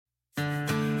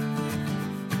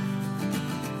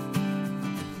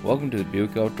Welcome to the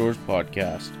Buick Outdoors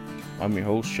Podcast. I'm your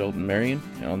host, Sheldon Marion,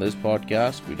 and on this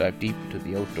podcast, we dive deep into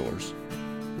the outdoors.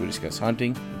 We discuss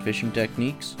hunting and fishing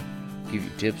techniques, give you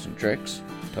tips and tricks,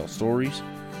 tell stories,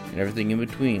 and everything in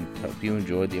between to help you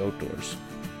enjoy the outdoors.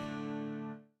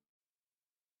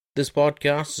 This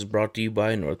podcast is brought to you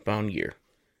by Northbound Gear.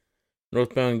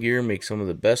 Northbound Gear makes some of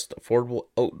the best affordable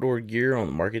outdoor gear on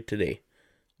the market today.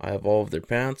 I have all of their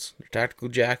pants, their tactical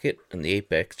jacket, and the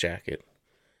Apex jacket.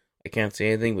 I can't say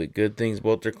anything but good things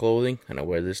about their clothing, and I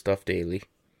wear this stuff daily.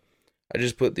 I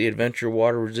just put the Adventure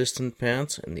water-resistant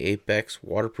pants and the Apex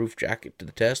waterproof jacket to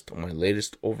the test on my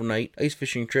latest overnight ice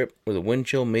fishing trip, where the wind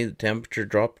chill made the temperature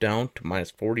drop down to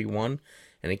minus 41,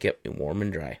 and it kept me warm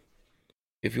and dry.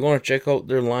 If you want to check out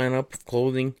their lineup of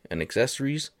clothing and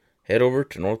accessories, head over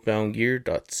to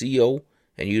northboundgear.co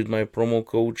and use my promo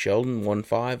code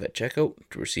Sheldon15 at checkout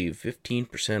to receive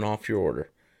 15% off your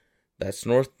order. That's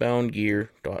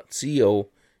northboundgear.co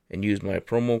and use my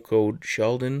promo code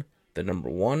Sheldon, the number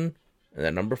 1, and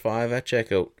the number 5 at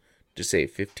checkout to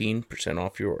save 15%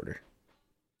 off your order.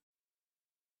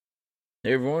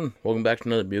 Hey everyone, welcome back to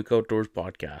another Buick Outdoors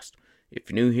podcast. If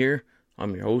you're new here,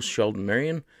 I'm your host Sheldon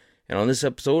Marion, and on this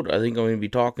episode I think I'm going to be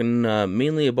talking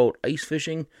mainly about ice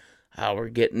fishing. We're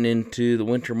getting into the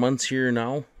winter months here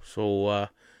now, so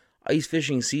ice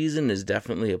fishing season is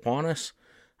definitely upon us.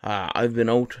 I've been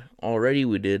out already.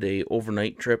 We did a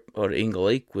overnight trip out at Ingle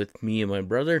Lake with me and my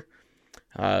brother.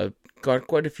 Got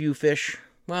quite a few fish.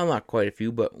 Well, not quite a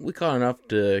few, but we caught enough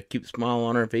to keep a smile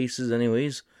on our faces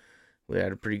anyways. We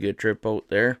had a pretty good trip out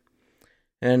there.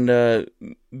 And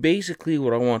basically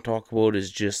what I want to talk about is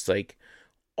just like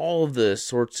all of the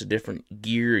sorts of different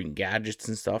gear and gadgets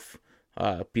and stuff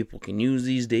people can use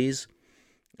these days.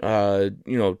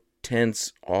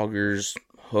 Tents, augers,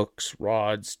 hooks,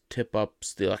 rods,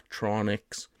 tip-ups, the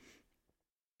electronics.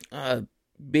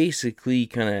 Basically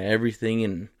kind of everything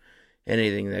and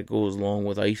anything that goes along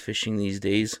with ice fishing these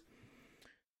days.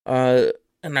 And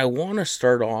I want to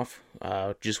start off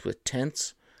just with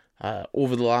tents.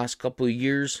 Over the last couple of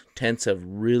years, tents have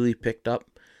really picked up.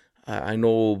 I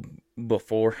know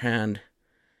beforehand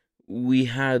we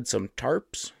had some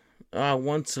tarps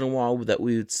once in a while that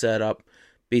we would set up.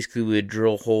 Basically, we would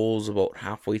drill holes about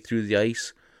halfway through the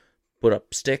ice, put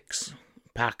up sticks,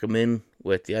 pack them in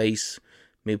with the ice,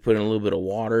 maybe put in a little bit of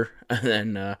water, and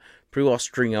then pretty well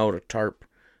string out a tarp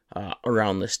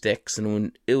around the sticks. And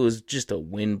when it was just a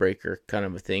windbreaker kind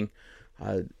of a thing,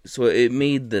 so it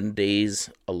made the days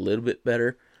a little bit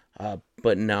better.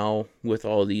 But now with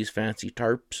all these fancy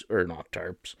tarps, or not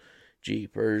tarps,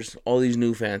 jeepers, all these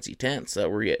new fancy tents that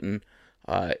we're getting,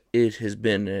 it has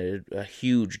been a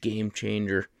huge game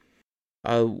changer.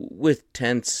 With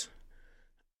tents,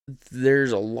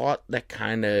 there's a lot that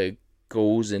kind of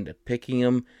goes into picking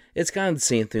them. It's kind of the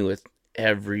same thing with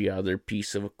every other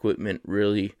piece of equipment,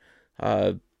 really.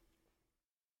 How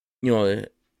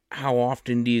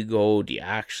often do you go? Do you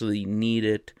actually need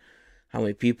it? How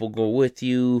many people go with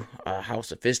you? How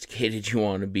sophisticated you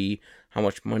want to be? How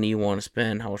much money you want to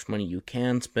spend? How much money you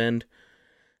can spend?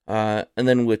 And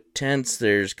then with tents,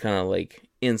 there's kind of like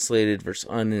insulated versus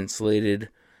uninsulated.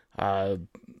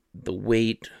 The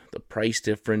weight, the price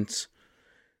difference,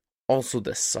 also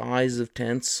the size of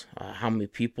tents, how many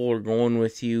people are going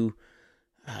with you,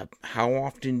 how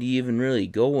often do you even really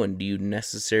go, and do you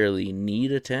necessarily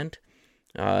need a tent?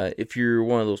 If you're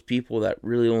one of those people that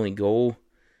really only go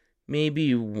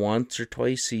maybe once or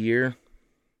twice a year,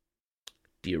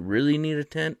 do you really need a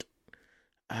tent?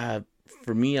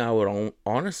 For me, I would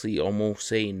honestly almost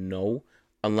say no,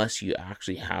 unless you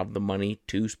actually have the money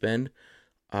to spend.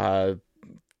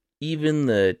 Even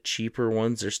the cheaper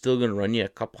ones, they're still going to run you a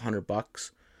couple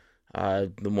 $100.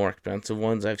 The more expensive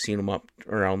ones, I've seen them up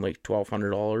around like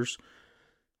 $1,200.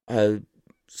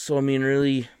 So, I mean,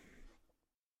 really,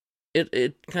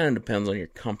 it kind of depends on your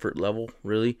comfort level,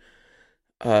 really.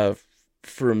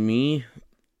 For me,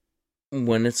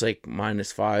 when it's like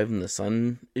 -5 and the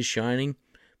sun is shining,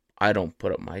 I don't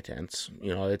put up my tents.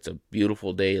 It's a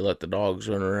beautiful day, let the dogs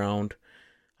run around.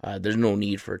 There's no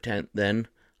need for a tent then.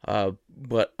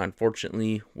 But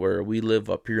unfortunately, where we live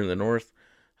up here in the north,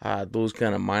 those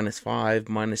kind of -5,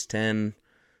 -10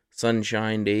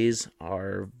 sunshine days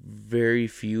are very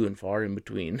few and far in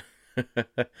between.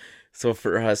 So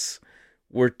for us,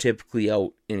 we're typically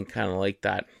out in kind of like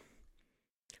that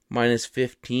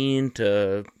 -15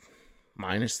 to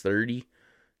 -30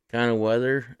 kind of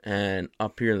weather. And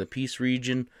up here in the Peace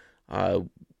region,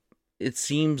 it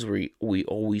seems we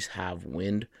always have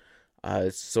wind.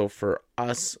 So for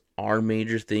us, our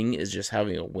major thing is just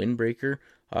having a windbreaker.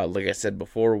 Like I said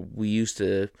before, we used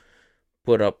to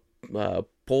put up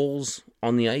poles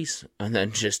on the ice and then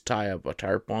just tie up a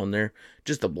tarp on there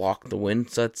just to block the wind.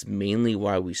 So that's mainly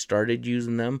why we started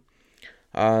using them.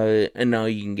 And now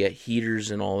you can get heaters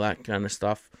and all that kind of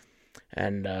stuff.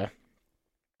 And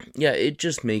yeah, it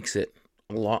just makes it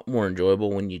a lot more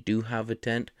enjoyable when you do have a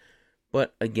tent.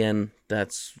 But again,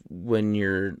 that's when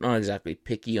you're not exactly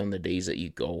picky on the days that you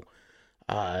go.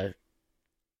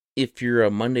 If you're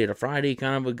a Monday to Friday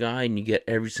kind of a guy and you get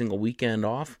every single weekend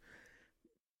off,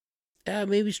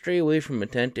 maybe stray away from a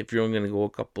tent if you're only going to go a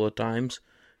couple of times.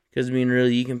 Because, I mean,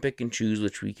 really, you can pick and choose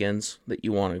which weekends that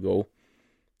you want to go.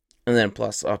 And then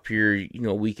plus up here, you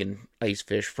know, we can ice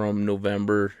fish from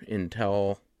November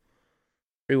until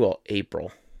pretty well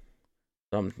April.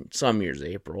 Some years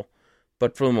April.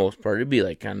 But for the most part, it'd be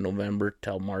like kind of November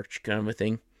till March kind of a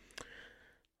thing.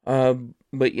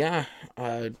 But yeah,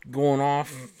 going off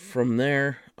from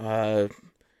there,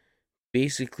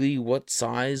 basically what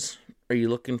size are you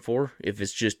looking for? If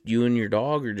it's just you and your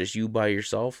dog or just you by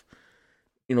yourself,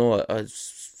 you know, a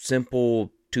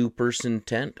simple 2-person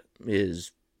tent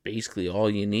is basically all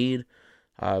you need.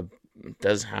 It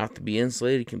doesn't have to be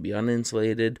insulated, it can be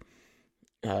uninsulated.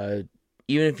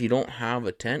 Even if you don't have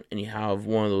a tent and you have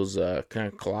one of those kind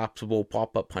of collapsible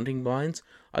pop-up hunting blinds,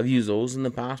 I've used those in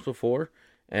the past before,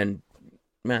 and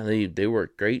man, they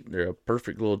work great. They're a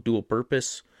perfect little dual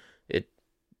purpose. It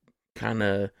kind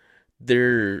of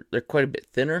they're quite a bit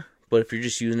thinner, but if you're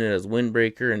just using it as a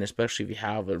windbreaker, and especially if you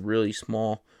have a really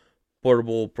small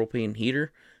portable propane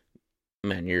heater,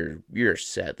 man, you're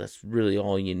set. That's really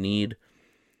all you need.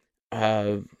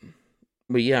 But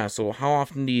yeah, so how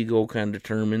often do you go kind of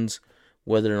determines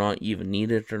whether or not you even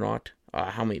need it or not,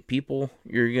 how many people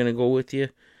you're going to go with you.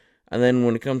 And then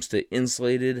when it comes to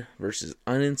insulated versus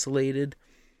uninsulated,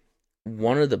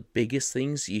 one of the biggest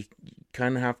things you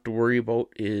kind of have to worry about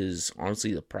is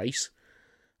honestly the price.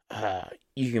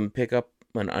 You can pick up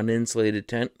an uninsulated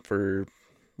tent for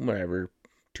whatever,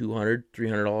 $200,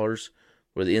 $300,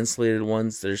 where the insulated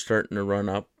ones, they're starting to run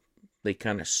up. They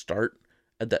kind of start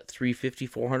at that $350,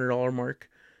 $400 mark.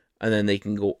 And then they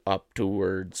can go up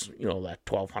towards, you know, that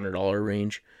 $1,200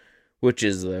 range, which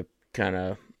is the kind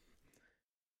of,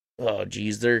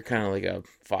 they're kind of like a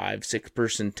 5-6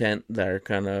 person tent that are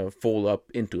kind of fold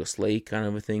up into a sleigh kind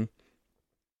of a thing.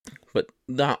 But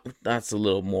that's a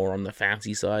little more on the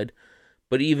fancy side.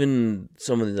 But even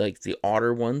some of the, like the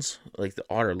Otter ones, like the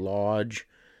Otter Lodge,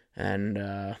 and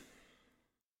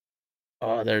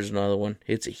there's another one.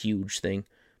 It's a huge thing.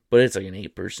 But it's like an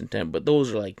 8-person tent. But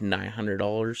those are like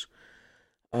 $900.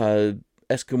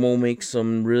 Eskimo makes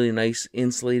some really nice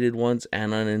insulated ones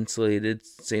and uninsulated.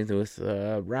 Same thing with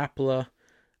Rapala,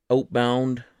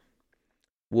 Outbound,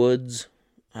 Woods.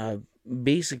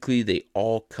 Basically, they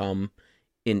all come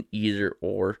in either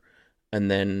or. And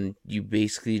then you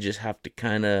basically just have to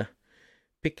kind of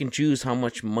pick and choose how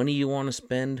much money you want to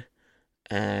spend.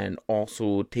 And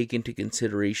also take into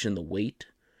consideration the weight.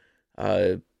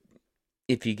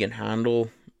 If you can handle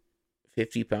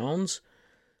 50 pounds,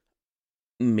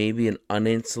 maybe an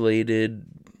uninsulated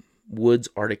Woods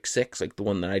Arctic 6, like the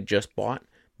one that I just bought,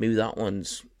 maybe that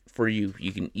one's for you.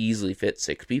 You can easily fit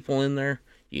 6 people in there.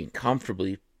 You can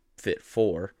comfortably fit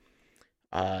 4.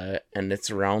 And it's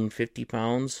around 50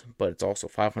 pounds, but it's also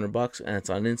 $500 and it's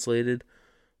uninsulated.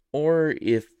 Or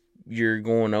if you're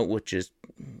going out with just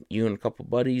you and a couple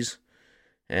buddies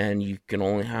and you can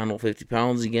only handle 50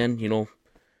 pounds again, you know,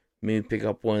 maybe pick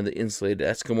up one of the insulated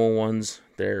Eskimo ones.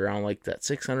 They're around like that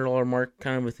 $600 mark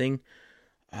kind of a thing.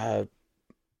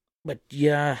 But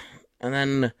yeah, and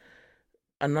then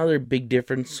another big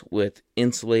difference with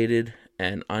insulated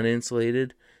and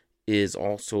uninsulated is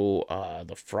also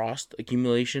the frost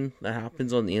accumulation that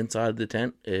happens on the inside of the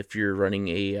tent if you're running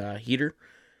a heater,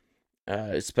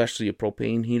 especially a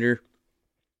propane heater.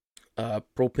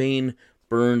 Propane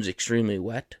burns extremely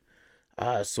wet.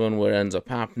 So then what ends up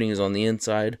happening is on the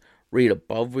inside, right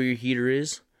above where your heater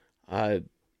is,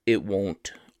 it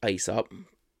won't ice up.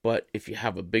 But if you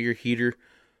have a bigger heater,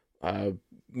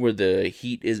 where the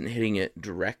heat isn't hitting it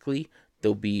directly,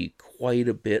 there'll be quite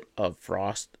a bit of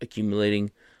frost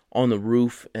accumulating on the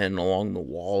roof and along the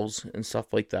walls and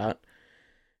stuff like that.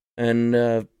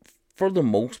 And for the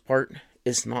most part,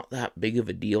 it's not that big of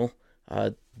a deal.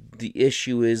 The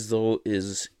issue is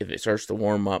if it starts to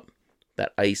warm up,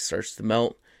 that ice starts to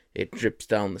melt. It drips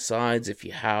down the sides. If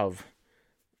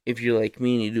you're like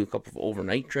me and you do a couple of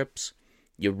overnight trips,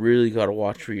 you really got to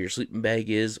watch where your sleeping bag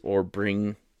is, or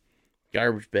bring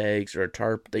garbage bags or a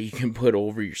tarp that you can put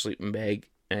over your sleeping bag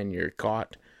and your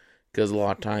cot, because a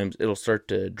lot of times it'll start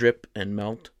to drip and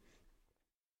melt,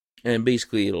 and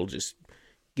basically it'll just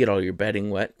get all your bedding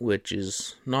wet, which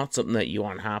is not something that you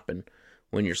want to happen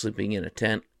when you're sleeping in a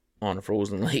tent on a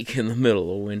frozen lake in the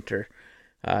middle of winter.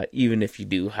 Even if you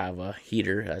do have a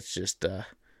heater, that's just a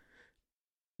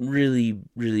really,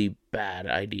 really bad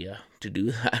idea to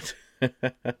do that.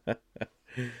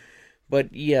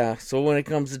 But yeah, so when it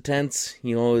comes to tents,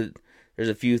 there's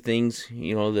a few things,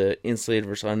 the insulated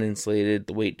versus uninsulated,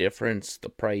 the weight difference, the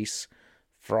price,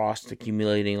 frost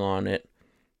accumulating on it,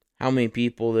 how many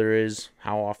people there is,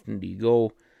 how often do you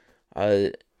go.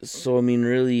 So, I mean,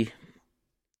 really,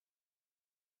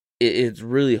 it's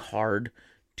really hard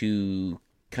to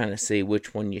kind of say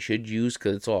which one you should use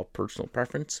because it's all personal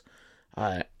preference.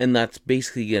 And that's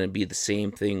basically going to be the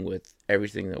same thing with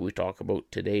everything that we talk about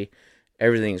today.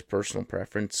 Everything is personal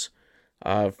preference.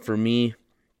 For me,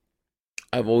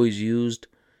 I've always used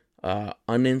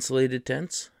uninsulated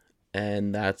tents,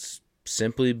 and that's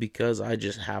simply because I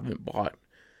just haven't bought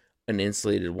an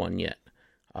insulated one yet.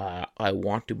 I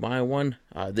want to buy one.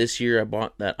 This year I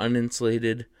bought that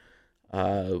uninsulated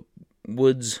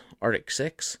Woods Arctic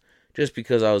 6 just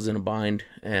because I was in a bind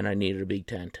and I needed a big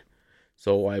tent.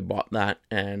 So I bought that,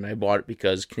 and I bought it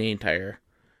because Canadian Tire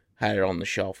had it on the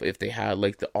shelf. If they had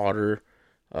like the Otter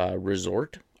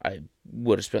Resort, I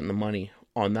would have spent the money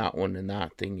on that one, and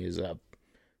that thing is a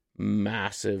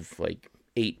massive, like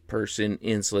 8-person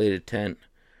insulated tent.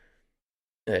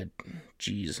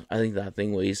 Geez, I think that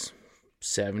thing weighs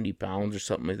 70 pounds or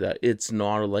something like that. It's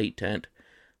not a light tent.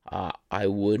 I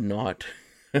would not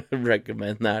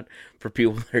recommend that for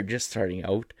people that are just starting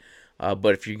out.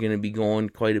 But if you're going to be going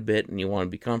quite a bit and you want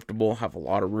to be comfortable, have a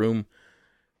lot of room,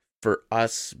 for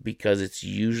us, because it's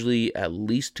usually at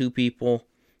least 2 people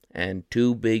and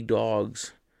 2 big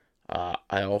dogs,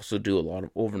 I also do a lot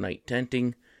of overnight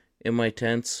tenting in my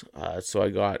tents. So I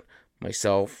got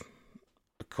myself,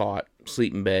 a cot,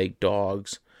 sleeping bag,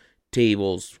 dogs,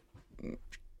 tables,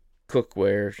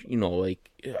 cookware,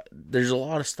 there's a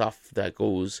lot of stuff that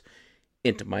goes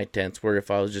into my tents, where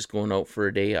if I was just going out for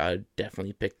a day, I'd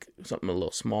definitely pick something a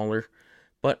little smaller.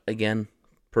 But again,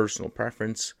 personal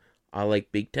preference. I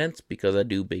like big tents because I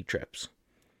do big trips.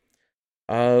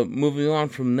 Moving on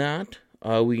from that,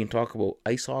 we can talk about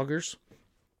ice augers.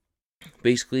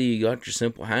 Basically, you got your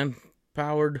simple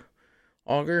hand-powered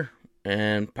auger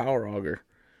and power auger.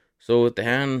 So with the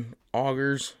hand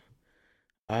augers,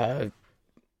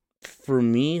 for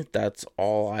me, that's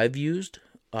all I've used.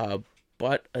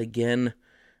 But again,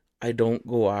 I don't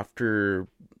go after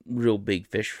real big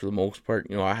fish for the most part.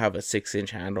 I have a 6-inch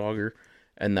hand auger,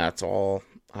 and that's all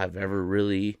I've ever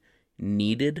really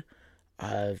needed.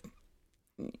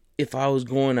 If I was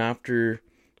going after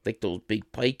like those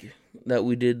big pike that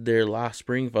we did there last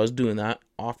spring, if I was doing that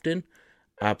often,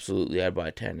 absolutely I'd buy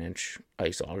a 10-inch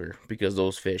ice auger, because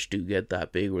those fish do get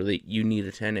that big where you need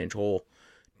a 10-inch hole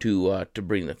to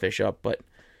bring the fish up. But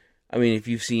I mean, if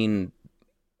you've seen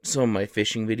some of my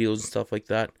fishing videos and stuff like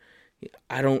that,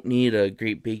 I don't need a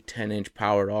great big 10-inch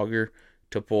powered auger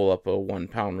to pull up a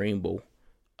 1-pound rainbow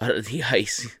out of the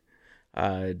ice.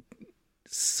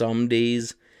 Some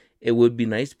days it would be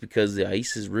nice because the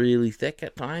ice is really thick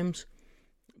at times,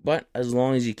 but as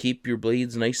long as you keep your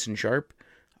blades nice and sharp,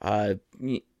 I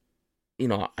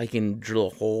can drill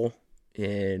a hole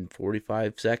in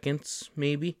 45 seconds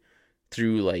maybe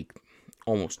through like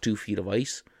almost 2 feet of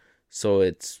ice. So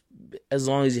it's, as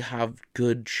long as you have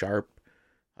good sharp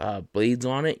blades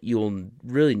on it, you'll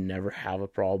really never have a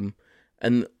problem.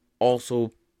 And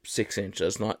also 6-inch,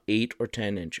 that's not 8 or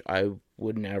 10-inch. I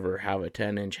would never have a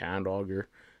 10-inch hand auger.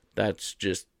 That's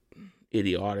just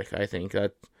idiotic. I think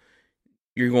that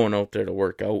you're going out there to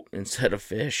work out instead of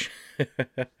fish.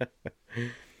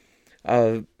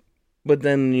 But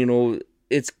then,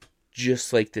 it's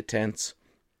just like the tents.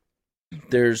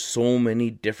 There's so many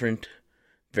different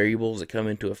variables that come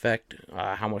into effect.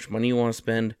 How much money you want to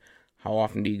spend, how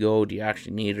often do you go, do you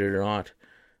actually need it or not,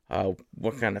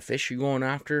 what kind of fish you're going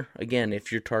after. Again,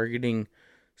 if you're targeting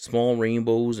small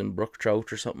rainbows and brook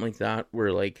trout or something like that,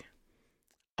 where like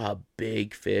a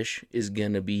big fish is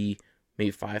gonna be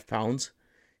maybe 5 pounds,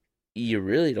 you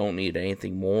really don't need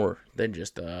anything more than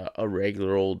just a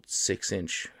regular old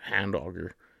 6-inch hand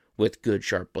auger with good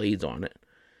sharp blades on it.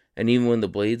 And even when the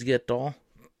blades get dull,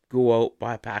 go out,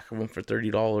 buy a pack of them for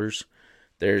 $30.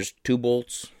 There's 2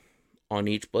 bolts on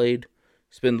each blade.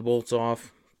 Spin the bolts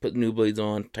off, put the new blades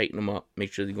on, tighten them up,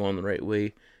 make sure they go on the right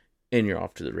way, and you're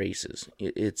off to the races.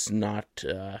 It's not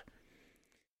a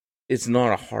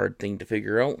hard thing to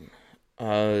figure out.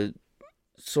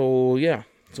 So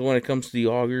when it comes to the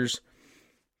augers,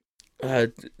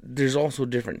 there's also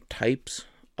different types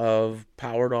of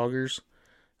powered augers.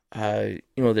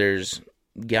 There's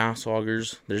gas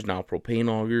augers, there's now propane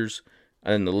augers,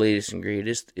 and the latest and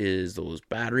greatest is those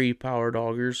battery powered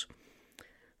augers.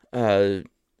 Uh,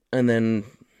 and then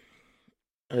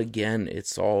again,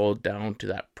 it's all down to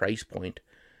that price point.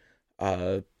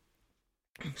 Uh,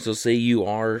 so say you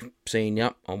are saying,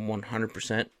 "Yep, I'm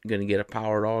 100% gonna get a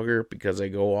powered auger because I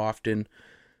go often.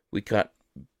 We cut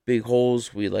big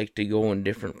holes. We like to go in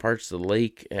different parts of the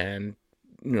lake, and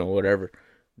whatever,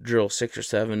 drill 6 or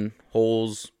 7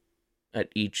 holes at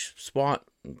each spot,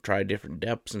 and try different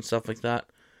depths and stuff like that.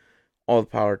 All the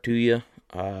power to you."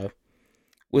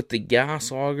 With the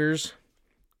gas augers,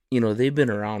 they've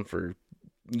been around for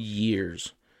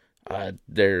years.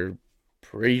 They're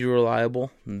pretty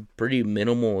reliable, pretty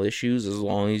minimal issues as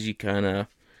long as you kind of,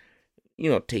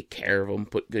 take care of them,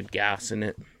 put good gas in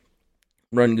it,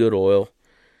 run good oil.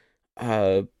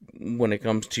 When it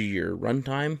comes to your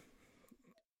runtime,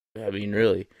 I mean,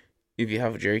 really, if you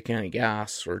have a jerry can of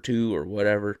gas or two or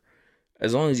whatever,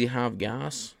 as long as you have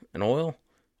gas and oil,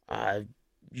 uh,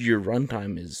 your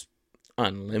runtime is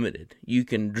unlimited. You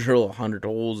can drill 100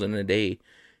 holes in a day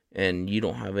and you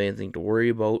don't have anything to worry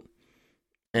about.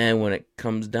 And when it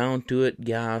comes down to it,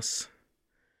 gas,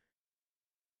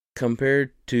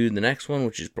 compared to the next one,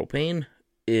 which is propane,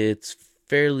 it's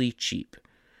fairly cheap.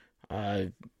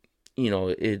 It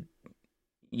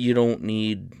you don't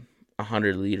need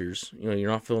 100 liters. You're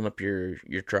not filling up your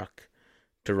truck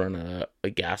to run a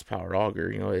gas powered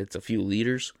auger. It's a few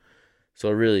liters.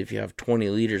 So really, if you have 20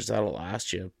 liters, that'll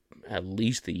last you at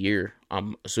least a year.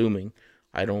 I'm assuming.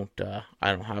 I don't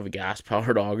have a gas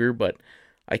powered auger, but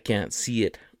I can't see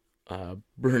it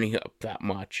burning up that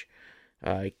much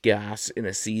gas in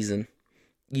a season,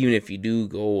 even if you do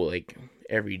go like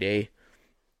every day.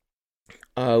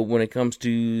 When it comes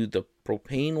to the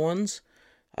propane ones,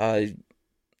 the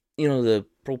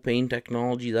propane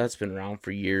technology, that's been around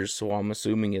for years, so I'm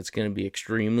assuming it's going to be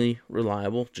extremely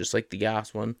reliable, just like the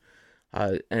gas one.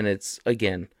 And it's,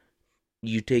 again,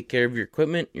 you take care of your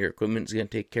equipment's going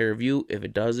to take care of you. If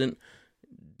it doesn't,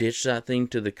 ditch that thing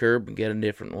to the curb and get a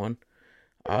different one.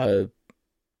 But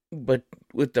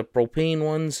with the propane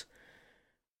ones,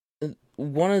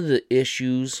 one of the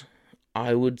issues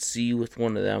I would see with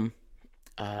one of them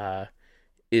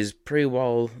is pretty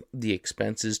well the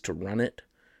expenses to run it.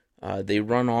 They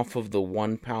run off of the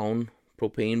 1 pound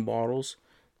propane bottles.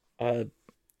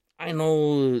 I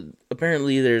know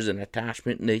apparently there's an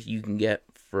attachment that you can get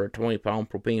for a 20-pound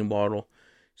propane bottle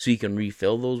so you can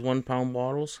refill those 1 pound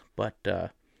bottles. But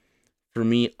for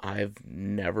me, I've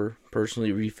never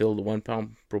personally refilled a 1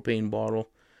 pound propane bottle.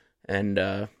 And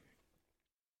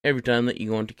every time that you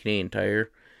go into Canadian Tire,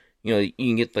 you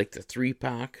can get like the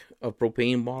 3-pack of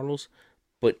propane bottles.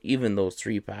 But even those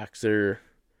 3-packs, they're,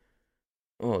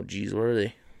 oh geez, what are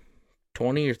they?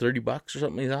 20 or 30 bucks or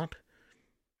something like that?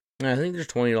 I think they're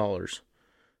 $20.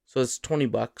 So it's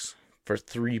 $20 for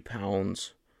 3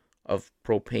 pounds of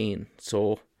propane.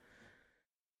 So,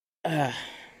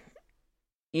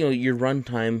 your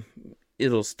runtime,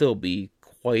 it'll still be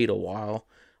quite a while.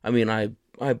 I mean, I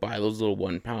buy those little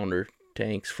 1 pounder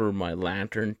tanks for my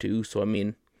lantern too. So, I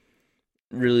mean,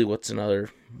 really, what's another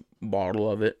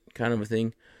bottle of it kind of a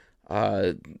thing?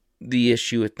 The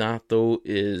issue with that, though,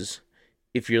 is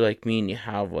if you're like me and you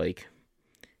have, like,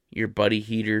 your buddy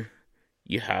heater,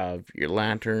 you have your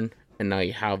lantern, and now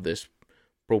you have this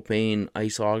propane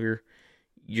ice auger,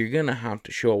 you're going to have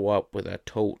to show up with a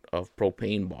tote of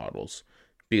propane bottles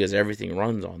because everything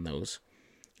runs on those.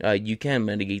 You can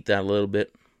mitigate that a little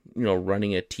bit,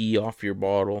 running a tee off your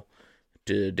bottle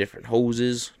to different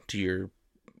hoses, to your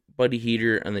buddy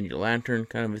heater, and then your lantern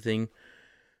kind of a thing.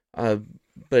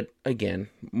 But again,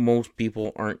 most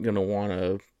people aren't going to want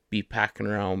to be packing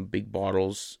around big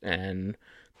bottles and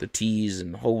the tees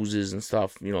and hoses and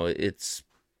stuff. It's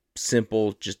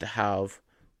simple just to have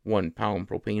 1 pound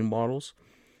propane bottles.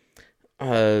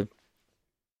 So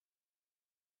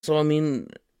I mean,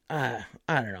 I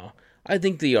don't know. I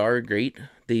think they are great.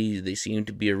 They seem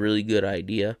to be a really good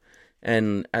idea.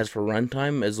 And as for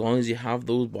runtime, as long as you have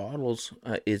those bottles,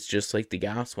 it's just like the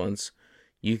gas ones.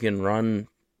 You can run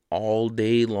all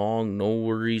day long, no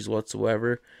worries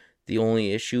whatsoever. The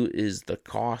only issue is the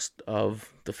cost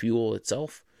of the fuel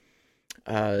itself.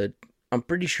 I'm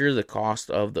pretty sure the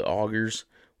cost of the augers,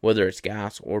 whether it's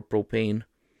gas or propane,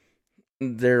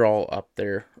 they're all up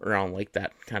there around like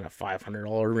that kind of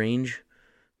 $500 range,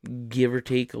 give or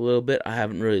take a little bit. I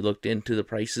haven't really looked into the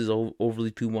prices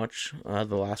overly too much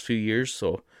the last few years,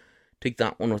 so take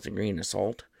that one with a grain of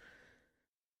salt.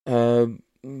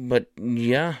 But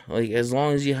yeah, like as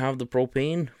long as you have the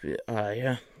propane,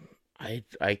 yeah,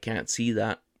 I can't see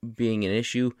that being an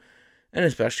issue, and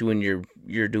especially when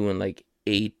you're doing like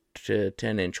 8 to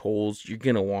 10 inch holes, you're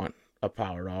gonna want a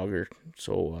powered auger.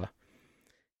 So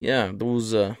yeah,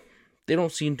 those they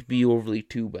don't seem to be overly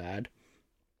too bad.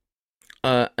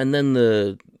 And then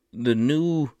the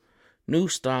new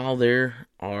style there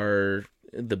are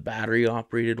the battery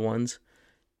operated ones,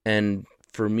 and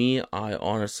for me, I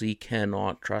honestly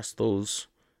cannot trust those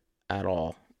at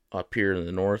all up here in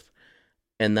the north,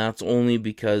 and that's only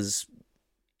because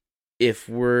if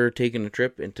we're taking a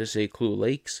trip into, say, Clue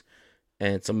Lakes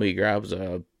and somebody grabs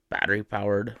a battery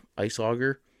powered ice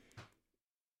auger,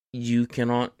 you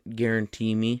cannot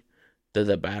guarantee me that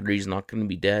the battery's not going to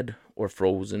be dead or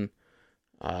frozen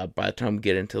by the time we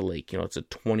get into the lake. It's a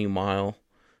 20-mile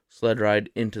sled ride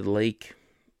into the lake.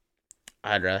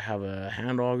 I'd rather have a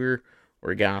hand auger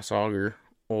or a gas auger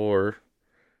or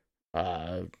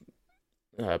a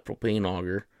propane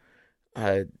auger.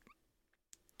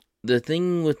 The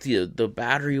thing with the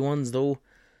battery ones, though,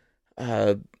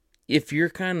 if you're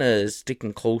kind of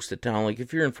sticking close to town, like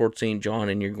if you're in Fort St. John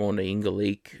and you're going to Inga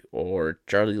Lake or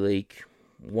Charlie Lake,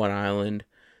 One Island,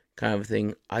 kind of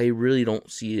thing, I really don't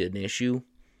see an issue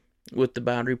with the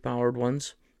battery powered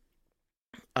ones.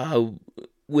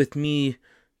 With me,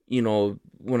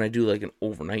 when I do like an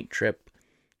overnight trip,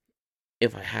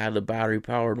 if I had a battery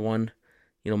powered one,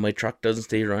 my truck doesn't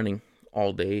stay running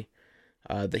all day.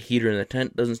 The heater in the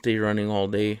tent doesn't stay running all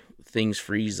day. Things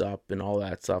freeze up and all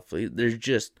that stuff. There's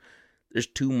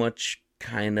too much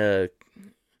kind of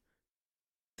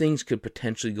things could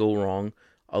potentially go wrong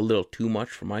a little too much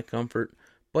for my comfort.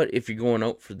 But if you're going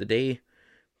out for the day,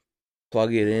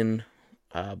 plug it in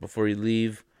before you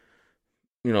leave.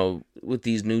 With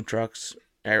these new trucks,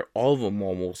 all of them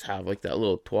almost have like that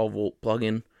little 12-volt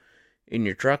plug-in in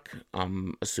your truck.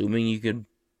 I'm assuming you could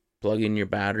plug in your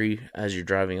battery as you're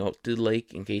driving out to the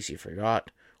lake in case you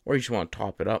forgot, or you just want to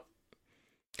top it up,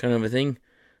 kind of a thing.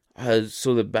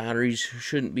 So the batteries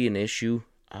shouldn't be an issue.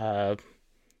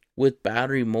 With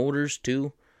battery motors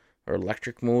too, or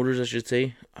electric motors, I should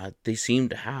say, they seem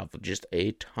to have just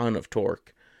a ton of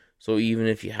torque. So even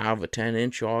if you have a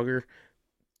 10-inch auger,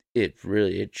 it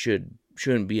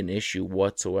shouldn't be an issue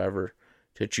whatsoever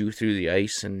to chew through the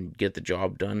ice and get the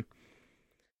job done.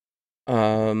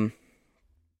 I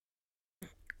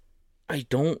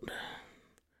don't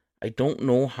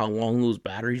know how long those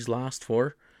batteries last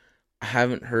for. I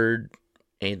haven't heard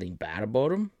anything bad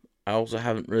about them. I also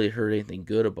haven't really heard anything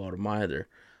good about them either.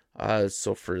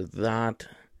 So for that,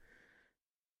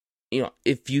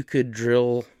 if you could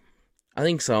drill, I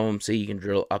think some of them say you can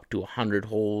drill up to 100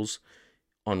 holes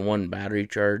on one battery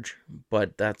charge,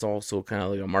 but that's also kind of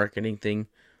like a marketing thing.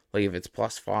 Like if it's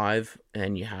 +5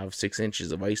 and you have 6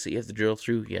 inches of ice that you have to drill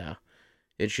through, yeah,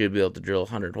 it should be able to drill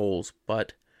 100 holes.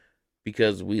 But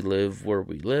because we live where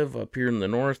we live up here in the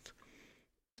north,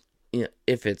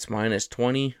 if it's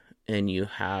 -20 and you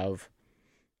have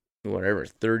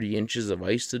 30 inches of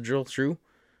ice to drill through,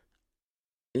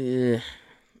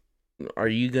 are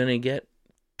you gonna get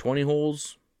 20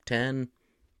 holes, 10,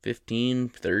 15,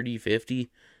 30,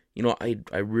 50?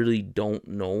 I really don't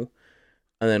know.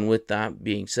 And then with that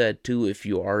being said too, if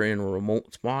you are in a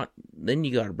remote spot, then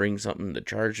you got to bring something to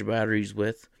charge the batteries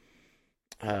with.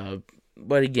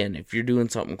 But again, if you're doing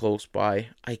something close by,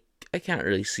 I can't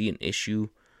really see an issue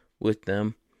with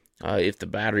them. If the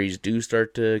batteries do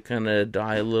start to kind of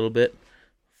die a little bit,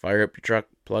 fire up your truck,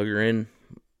 plug her in.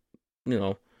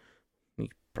 You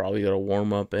probably got to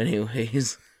warm up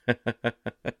anyways.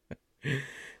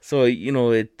 So,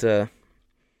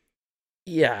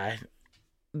 yeah,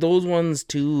 those ones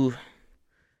too,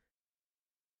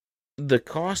 the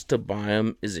cost to buy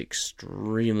them is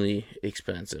extremely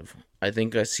expensive. I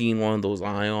think I seen one of those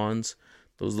ions,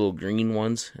 those little green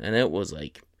ones, and it was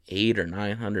like $800 or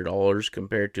 $900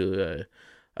 compared to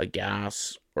a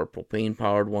gas or propane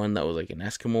powered one that was like an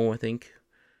Eskimo, I think.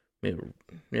 Maybe,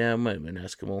 yeah, it might have been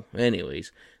Eskimo.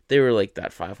 Anyways, they were like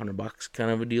that $500 kind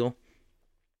of a deal.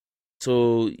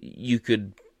 So you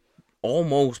could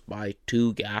almost buy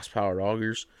 2 gas powered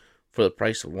augers for the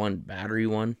price of one battery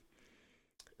one.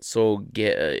 So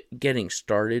getting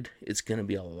started, it's going to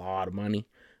be a lot of money.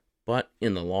 But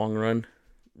in the long run,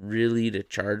 really to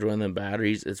charge one of the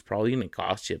batteries, it's probably going to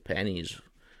cost you pennies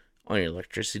on your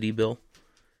electricity bill.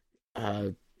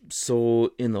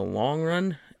 So in the long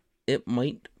run, it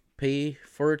might pay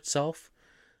for itself.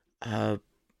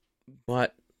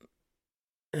 But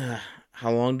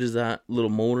how long does that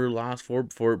little motor last for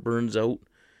before it burns out?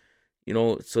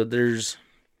 So there is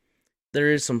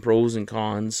some pros and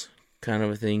cons kind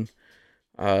of a thing.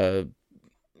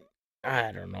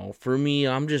 I don't know. For me,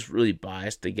 I'm just really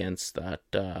biased against that,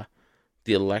 the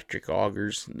electric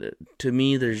augers. To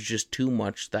me, there's just too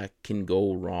much that can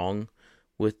go wrong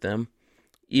with them.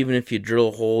 Even if you drill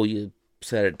a hole, you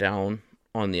set it down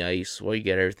on the ice while you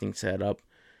get everything set up.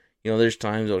 There's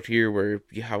times out here where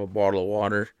you have a bottle of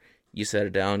water, you set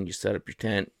it down, you set up your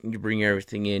tent, you bring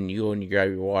everything in, you go and you grab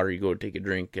your water, you go take a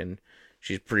drink, and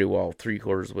she's pretty well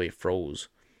 3/4 of the way froze.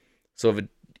 So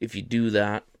if you do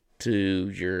that to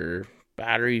your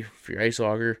battery for your ice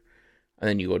auger, and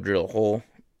then you go drill a hole,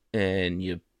 and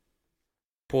you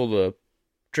pull the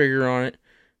trigger on it,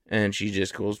 and she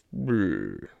just goes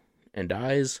and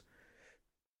dies.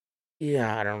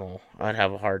 Yeah, I don't know. I'd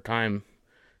have a hard time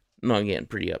not getting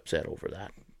pretty upset over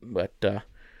that. But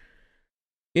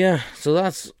yeah, so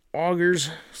that's augers.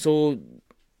 So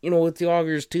with the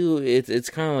augers too, it's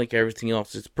kind of like everything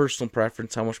else. It's personal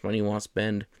preference, how much money you want to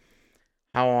spend.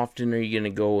 How often are you gonna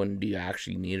go, and do you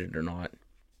actually need it or not?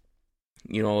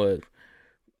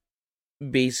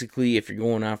 Basically, if you're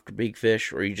going after big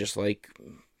fish or you just like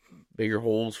bigger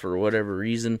holes for whatever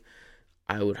reason,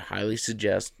 I would highly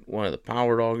suggest one of the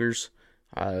powered augers.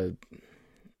 I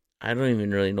don't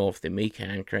even really know if they make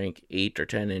hand crank 8 or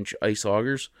 10-inch ice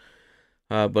augers,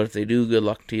 but if they do, good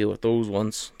luck to you with those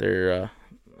ones. They're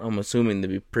I'm assuming they'd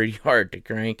be pretty hard to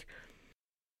crank.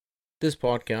 This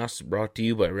podcast is brought to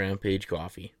you by Rampage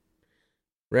Coffee.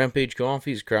 Rampage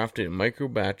Coffee is crafted in micro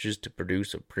batches to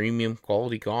produce a premium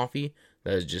quality coffee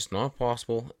that is just not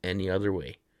possible any other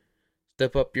way.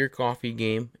 Step up your coffee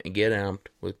game and get amped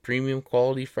with premium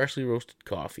quality freshly roasted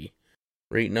coffee.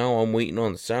 Right now I'm waiting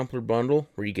on the sampler bundle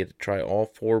where you get to try all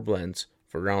 4 blends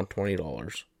for around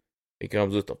 $20. It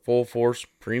comes with the Full Force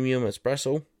Premium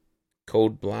Espresso,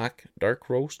 Code Black Dark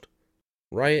Roast,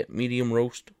 Riot Medium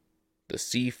Roast, the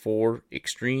C4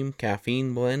 Extreme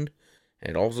Caffeine Blend,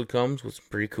 and it also comes with some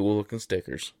pretty cool looking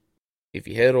stickers. If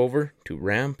you head over to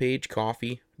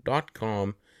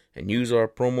rampagecoffee.com and use our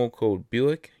promo code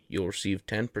Buick, you'll receive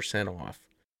 10% off.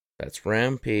 That's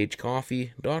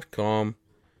rampagecoffee.com,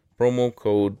 promo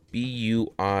code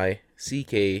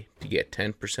BUICK to get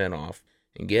 10% off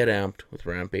and get amped with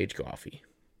Rampage Coffee.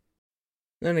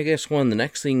 Then I guess one of the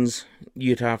next things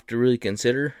you'd have to really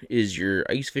consider is your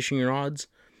ice fishing rods.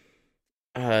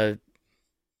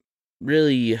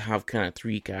 Really you have kind of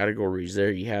 3 categories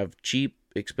there. You have cheap,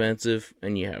 expensive,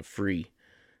 and you have free.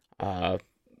 One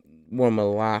of my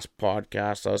last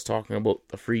podcasts, I was talking about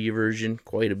the free version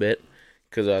quite a bit,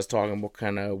 because I was talking about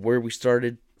kind of where we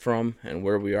started from and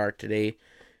where we are today.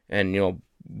 And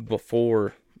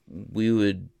before, we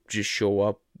would just show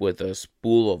up with a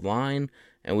spool of line,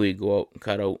 and we'd go out and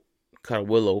cut a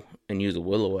willow and use a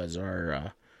willow as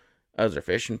our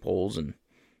fishing poles. And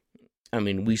I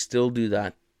mean, we still do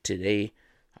that today.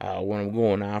 When I'm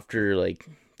going after like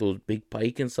those big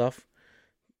pike and stuff,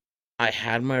 I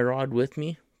had my rod with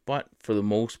me, but for the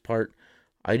most part,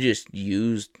 I just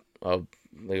used a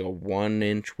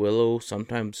 1-inch willow,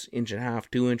 sometimes 1.5 inch,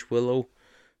 2-inch willow.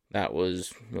 That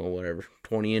was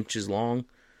 20 inches long.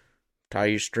 Tie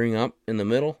your string up in the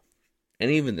middle, and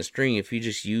even the string, if you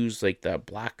just use like that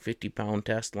black 50-pound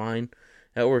test line,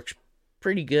 that works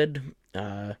pretty good.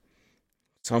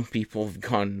 Some people have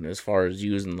gone as far as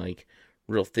using like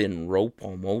real thin rope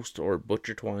almost, or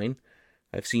butcher twine.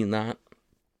 I've seen that.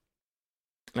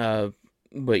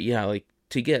 But yeah, like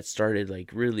to get started,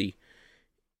 like really,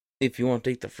 if you want to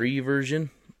take the free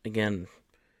version, again,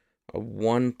 a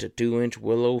 1 to 2-inch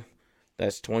willow,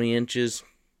 that's 20 inches.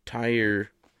 Tie your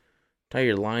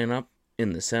line up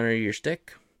in the center of your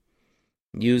stick.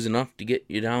 Use enough to get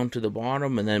you down to the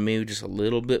bottom, and then maybe just a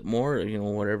little bit more,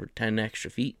 whatever, 10 extra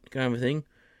feet kind of a thing.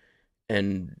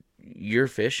 And you're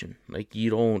fishing. Like, you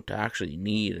don't actually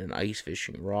need an ice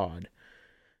fishing rod.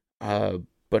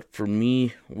 But for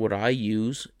me, what I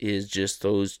use is just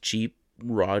those cheap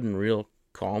rod and reel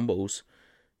combos.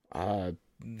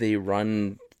 They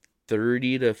run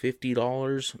 $30 to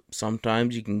 $50.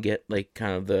 Sometimes you can get like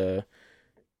kind of the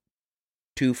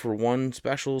 2-for-1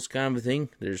 specials kind of a thing.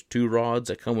 There's 2 rods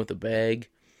that come with a bag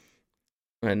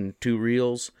and 2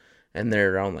 reels, and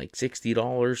they're around like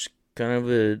 $60. Kind of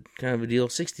a deal,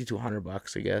 $60 to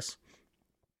 $100, I guess.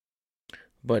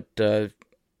 But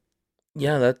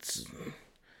yeah,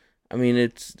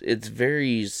 it's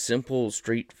very simple,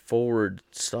 straightforward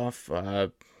stuff.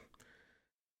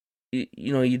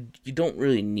 You don't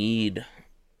really need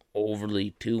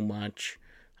overly too much.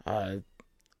 A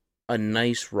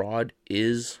nice rod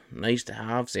is nice to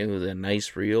have, same with a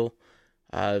nice reel.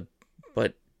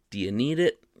 But do you need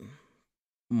it?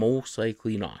 Most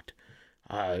likely not.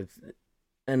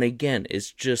 And again,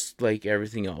 it's just like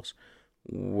everything else.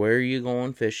 Where are you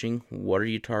going fishing? What are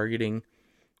you targeting?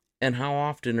 And how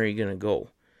often are you going to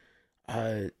go?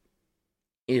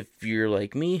 If you're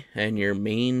like me and your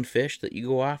main fish that you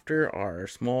go after are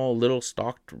small little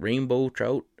stocked rainbow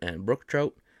trout and brook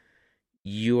trout,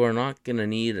 you are not going to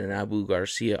need an Abu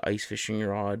Garcia ice fishing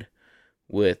rod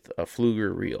with a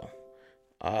Fluger reel.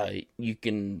 You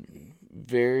can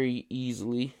very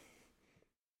easily...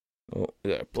 Oh, I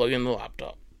gotta plug in the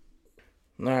laptop.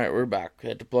 Alright, we're back. I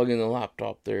had to plug in the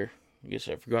laptop there. I guess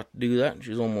I forgot to do that.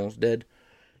 She's almost dead.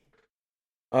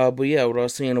 But yeah, what I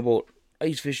was saying about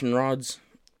ice fishing rods,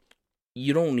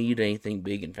 you don't need anything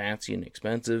big and fancy and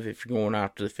expensive if you're going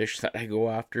after the fish that I go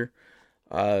after.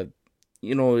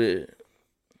 You know,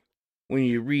 when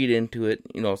you read into it,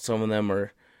 you know, some of them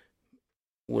are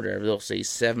whatever, they'll say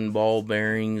 7 ball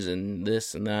bearings and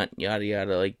this and that, yada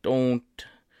yada. Like,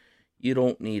 you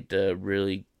don't need to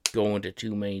really go into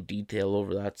too many detail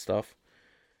over that stuff.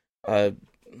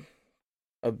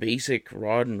 A basic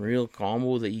rod and reel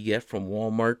combo that you get from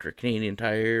Walmart or Canadian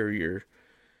Tire or your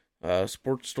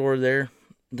sports store there,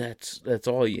 that's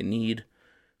all you need.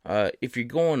 If you're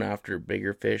going after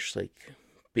bigger fish like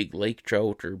big lake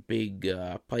trout or big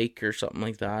pike or something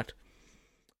like that,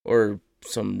 or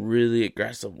some really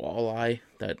aggressive walleye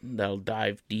that'll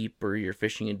dive deep, or you're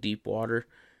fishing in deep water,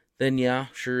 then yeah,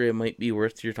 sure, it might be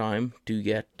worth your time to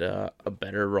get a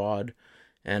better rod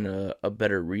and a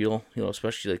better reel, you know,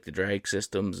 especially like the drag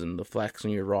systems and the flex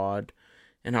on your rod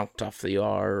and how tough they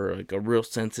are, or like a real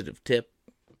sensitive tip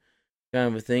kind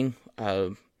of a thing.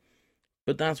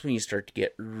 But that's when you start to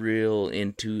get real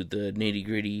into the nitty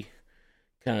gritty,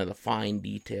 kind of the fine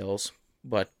details.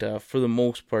 But for the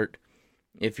most part,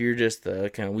 if you're just a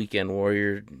kind of weekend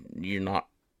warrior, you're not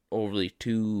overly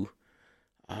too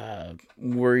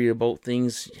worried about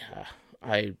things.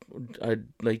 I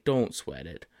like, don't sweat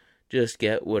it. Just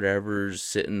get whatever's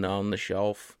sitting on the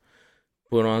shelf.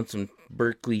 Put on some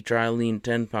Berkley Trilene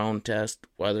 10-pound test,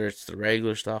 whether it's the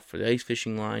regular stuff for the ice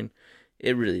fishing line.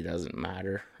 It really doesn't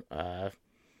matter.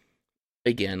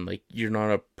 Again, like, you're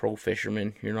not a pro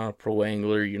fisherman, you're not a pro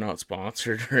angler, you're not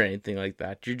sponsored or anything like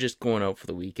that. You're just going out for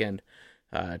the weekend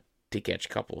to catch a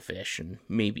couple of fish and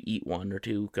maybe eat one or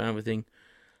two, kind of a thing.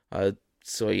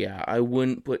 So yeah, I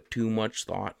wouldn't put too much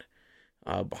thought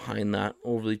behind that,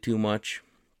 overly too much.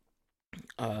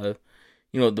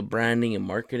 You know, the branding and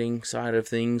marketing side of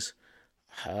things,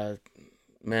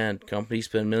 man, companies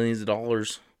spend millions of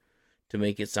dollars to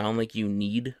make it sound like you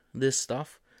need this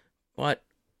stuff. But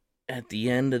at the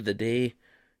end of the day,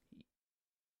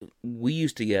 we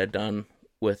used to get it done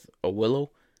with a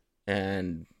willow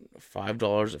and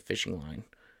 $5 a fishing line.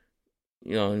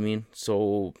 You know what I mean?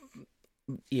 So,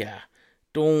 yeah,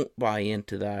 don't buy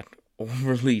into that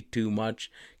overly too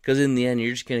much, because in the end,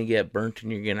 you're just going to get burnt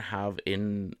and you're going to have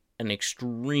an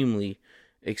extremely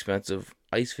expensive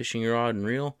ice fishing rod and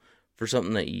reel for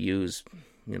something that you use,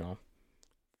 you know,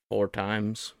 4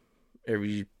 times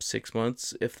every 6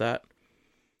 months, if that.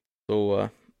 So,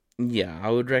 yeah, I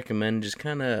would recommend just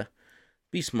kind of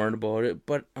be smart about it.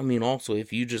 But, I mean, also,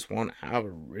 if you just want to have a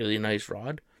really nice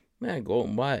rod, man, go out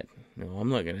and buy it. You know, I'm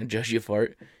not going to judge you for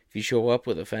it. If you show up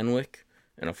with a Fenwick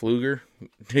and a Fluger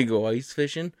to go ice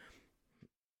fishing,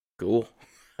 cool.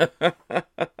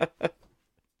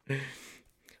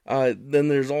 Then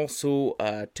there's also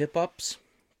tip-ups.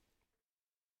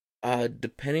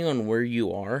 Depending on where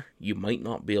you are, you might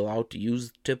not be allowed to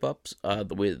use tip-ups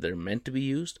the way that they're meant to be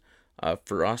used.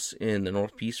 For us in the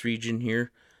Northeast region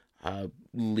here,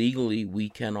 legally we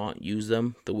cannot use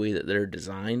them the way that they're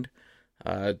designed.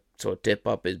 So a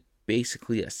tip-up is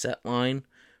basically a set line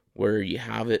where you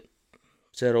have it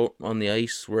set out on the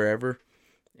ice wherever,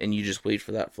 and you just wait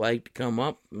for that flag to come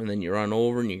up, and then you run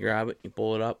over and you grab it, and you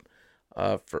pull it up.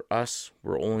 For us,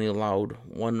 we're only allowed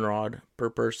 1 rod per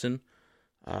person,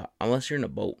 unless you're in a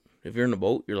boat. If you're in a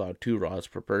boat, you're allowed 2 rods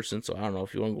per person. So I don't know,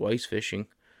 if you want to go ice fishing,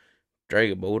 drag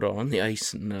a boat out on the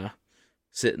ice and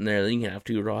sit in there, then you can have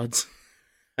 2 rods.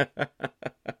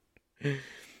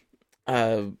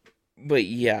 But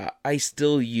yeah, I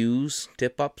still use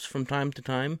tip-ups from time to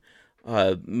time,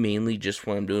 mainly just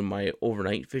when I'm doing my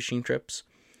overnight fishing trips.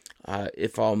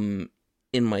 If I'm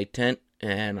in my tent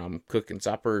and I'm cooking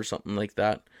supper or something like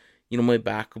that, you know, my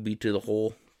back will be to the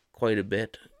hole quite a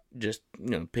bit, just,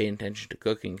 you know, paying attention to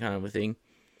cooking kind of a thing.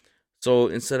 So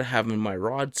instead of having my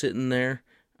rod sitting there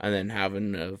and then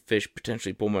having a fish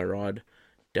potentially pull my rod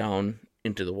down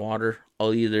into the water,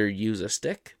 I'll either use a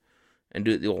stick and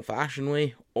do it the old-fashioned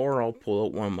way, or I'll pull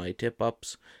out one of my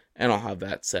tip-ups and I'll have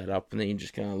that set up, and then you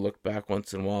just kind of look back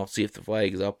once in a while, see if the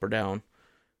flag is up or down.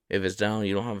 If it's down,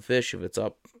 you don't have a fish. If it's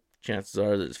up, chances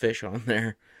are there's fish on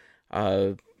there.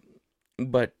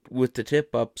 But with the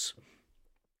tip-ups,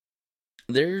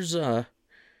 there's it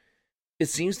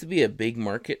seems to be a big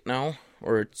market now,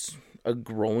 or it's a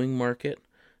growing market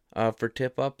for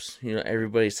tip-ups. You know,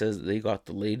 everybody says that they got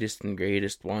the latest and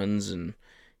greatest ones and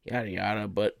yada yada,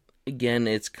 but again,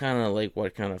 it's kind of like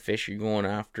what kind of fish you're going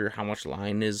after, how much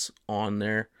line is on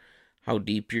there, how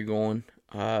deep you're going.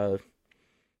 Because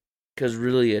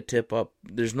really, a tip up,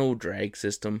 there's no drag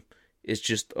system. It's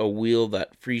just a wheel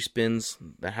that free spins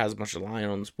that has a bunch of line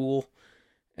on the spool,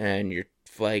 and your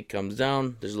flag comes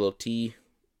down. There's a little T.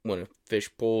 When a fish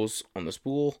pulls on the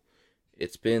spool,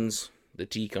 it spins, the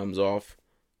T comes off,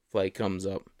 flag comes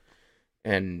up,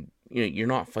 and you're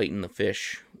not fighting the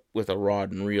fish with a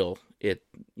rod and reel.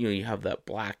 You have that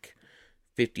black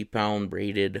 50-pound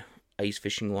braided ice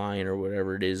fishing line or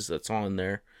whatever it is that's on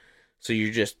there, so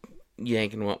you're just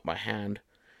yanking them up by hand.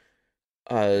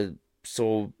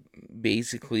 So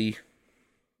basically,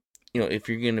 if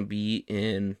you're gonna be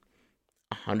in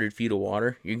 100 feet of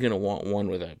water, you're gonna want one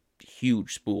with a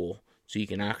huge spool so you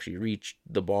can actually reach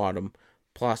the bottom.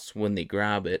 Plus, when they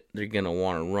grab it, they're gonna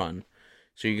want to run.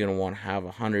 So you're gonna want to have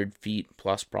 100 feet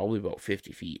plus probably about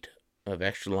 50 feet of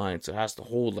extra line. So it has to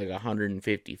hold like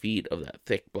 150 feet of that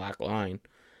thick black line.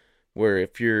 Where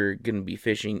if you're gonna be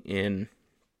fishing in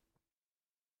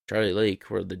Charlie Lake,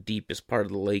 where the deepest part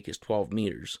of the lake is 12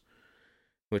 meters,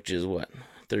 which is what,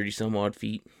 30 some odd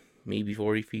feet, maybe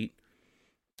 40 feet.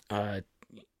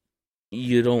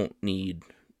 You don't need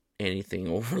anything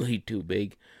overly too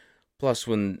big. Plus,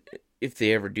 if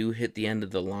they ever do hit the end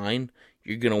of the line,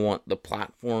 you're going to want the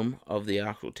platform of the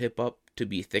actual tip up to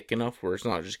be thick enough where it's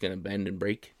not just going to bend and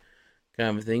break kind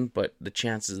of a thing. But the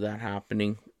chances of that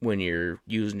happening when you're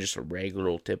using just a regular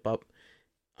old tip up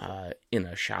in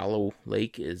a shallow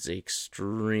lake is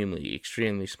extremely,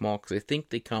 extremely small, because I think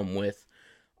they come with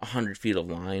 100 feet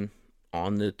of line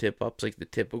on the tip ups, like the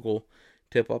typical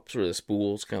tip ups where the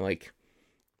spool's kind of like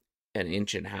an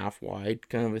inch and a half wide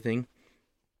kind of a thing.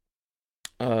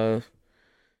 So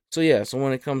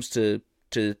when it comes to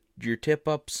your tip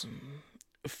ups,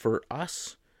 for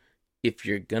us, if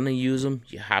you're gonna use them,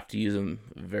 you have to use them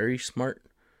very smart.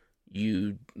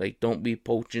 You don't be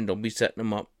poaching, don't be setting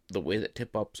them up the way that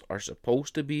tip ups are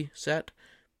supposed to be set,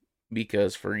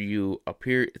 because for you up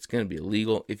here, it's gonna be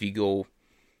illegal if you go.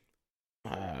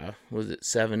 Was it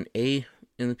 7A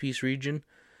in the Peace region?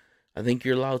 I think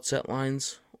you're allowed set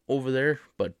lines over there,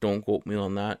 but don't quote me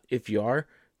on that. If you are,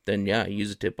 then yeah,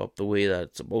 use a tip up the way that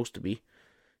it's supposed to be.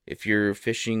 If you're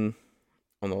fishing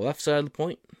on the left side of the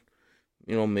point,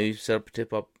 maybe set up a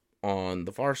tip up on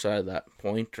the far side of that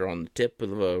point, or on the tip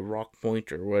of a rock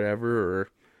point or whatever,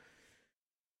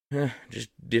 or just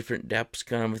different depths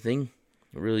kind of a thing.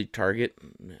 Really target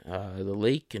the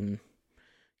lake and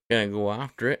kind of go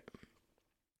after it.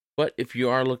 But if you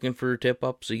are looking for tip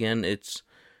ups, again, it's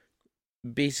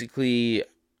basically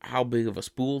how big of a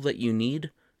spool that you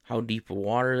need, how deep of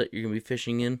water that you're going to be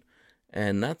fishing in,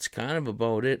 and that's kind of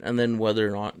about it. And then whether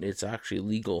or not it's actually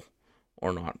legal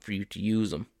or not for you to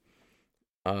use them.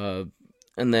 And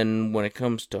then when it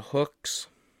comes to hooks,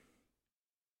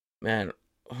 man,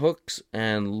 hooks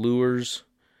and lures,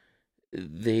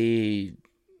 you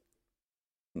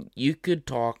could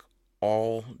talk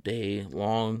all day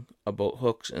long about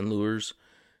hooks and lures,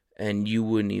 and you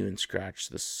wouldn't even scratch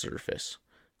the surface.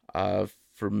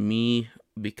 For me,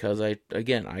 because I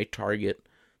target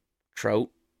trout,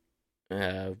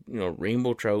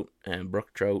 rainbow trout and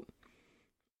brook trout.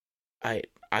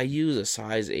 I use a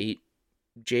size 8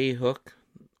 J hook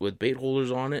with bait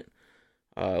holders on it,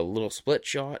 a little split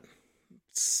shot,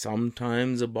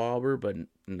 sometimes a bobber, but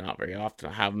not very often.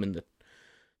 I have them in the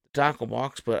tackle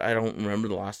box, but I don't remember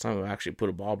the last time I've actually put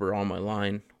a bobber on my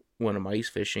line when I'm ice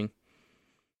fishing.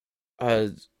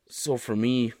 So for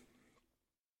me,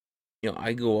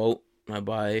 I go out and I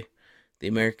buy the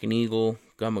American Eagle,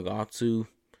 Gamakatsu,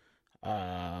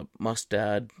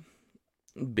 Mustad,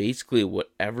 basically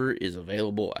whatever is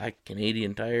available at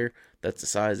Canadian Tire that's a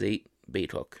size 8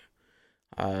 bait hook.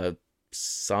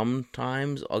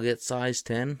 Sometimes I'll get size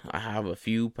 10. I have a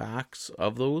few packs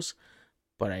of those,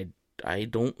 but I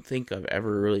don't think I've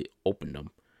ever really opened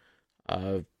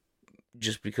them.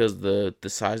 Just because the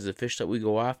size of the fish that we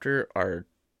go after are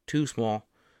too small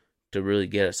to really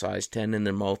get a size 10 in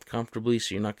their mouth comfortably,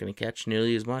 so you're not going to catch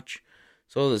nearly as much.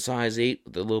 So the size 8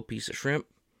 with a little piece of shrimp,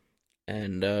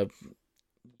 and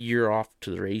you're off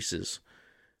to the races.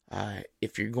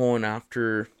 If you're going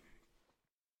after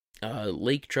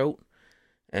lake trout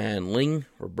and ling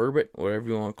or burbot, whatever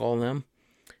you want to call them,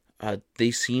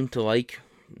 they seem to like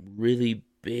really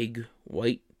big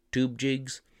white tube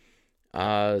jigs.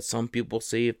 Some people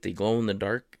say if they glow in the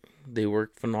dark, they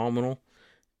work phenomenal.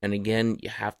 And again, you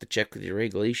have to check with your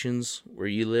regulations where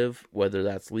you live, whether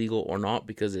that's legal or not,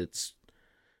 because it's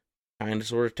kind of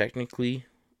sort of technically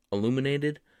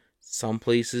illuminated. Some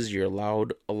places you're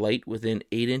allowed a light within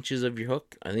 8 inches of your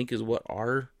hook, I think is what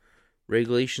our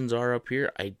regulations are up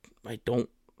here. I don't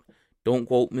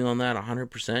quote me on that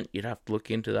 100%. You'd have to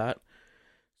look into that.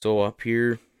 So up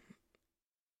here,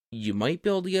 you might be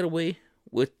able to get away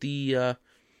with the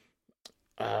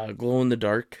glow in the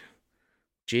dark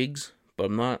jigs, but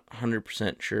I'm not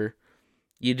 100% sure.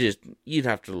 You'd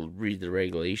have to read the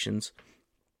regulations.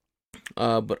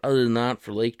 But other than that,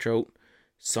 for lake trout,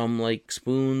 some like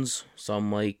spoons,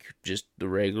 some like just the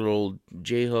regular old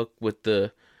J hook. With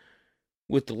the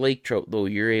lake trout though,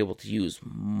 you're able to use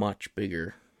much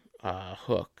bigger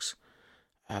hooks.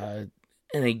 Uh,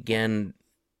 and again,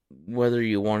 whether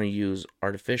you want to use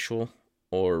artificial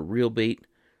or real bait,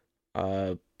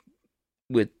 uh,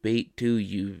 with bait too,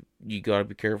 you gotta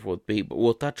be careful with bait. But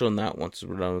we'll touch on that once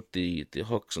we're done with the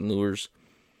hooks and lures.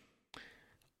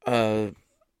 But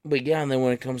yeah, and then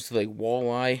when it comes to like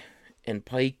walleye and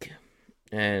pike,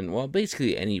 and well,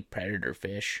 basically any predator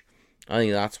fish, I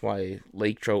think that's why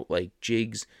lake trout like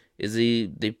jigs is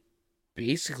they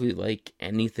basically like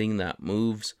anything that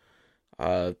moves.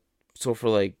 So for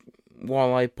like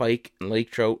walleye, pike, and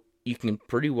lake trout, you can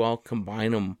pretty well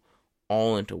combine them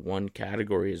all into one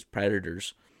category as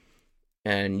predators,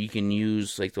 and you can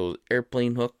use like those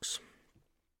airplane hooks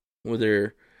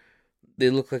where they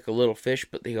look like a little fish,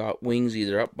 but they got wings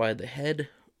either up by the head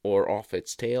or off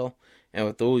its tail. And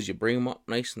with those, you bring them up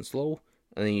nice and slow,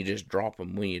 and then you just drop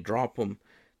them. When you drop them,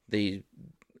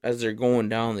 as they're going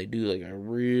down, they do like a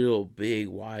real big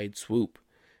wide swoop.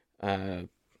 I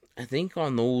think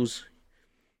on those,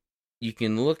 you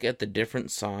can look at the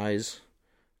different size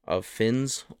of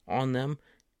fins on them,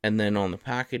 and then on the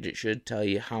package, it should tell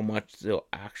you how much they'll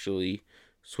actually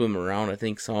swim around. I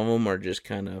think some of them are just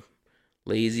kind of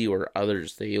lazy, or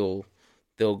others they'll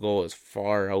go as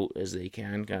far out as they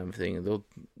can, kind of thing. They'll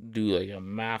do like a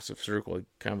massive circle, like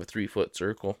kind of a 3-foot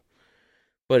circle.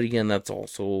 But again, that's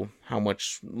also how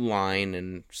much line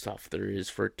and stuff there is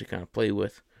for it to kind of play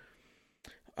with.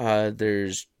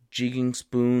 There's jigging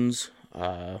spoons.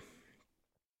 What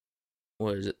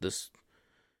is it? Is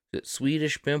it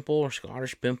Swedish pimple or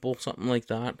Scottish pimple, something like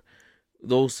that.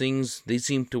 Those things, they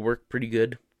seem to work pretty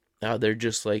good. They're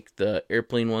just like the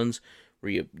airplane ones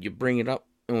where you bring it up,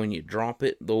 and when you drop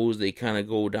it, those they kind of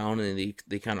go down and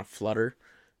they kind of flutter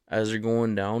as they're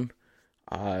going down.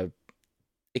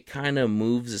 It kind of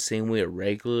moves the same way a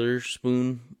regular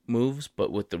spoon moves,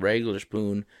 but with the regular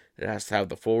spoon, it has to have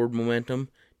the forward momentum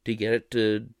to get it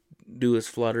to do its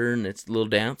flutter and its little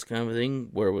dance kind of thing,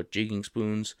 where with jigging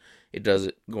spoons, it does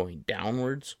it going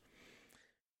downwards.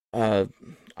 I've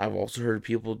also heard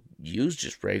people use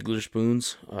just regular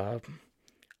spoons.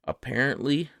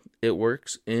 Apparently, it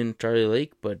works in Charlie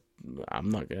Lake, but I'm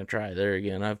not going to try there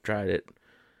again. I've tried it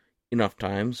enough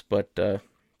times, but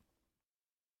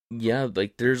yeah,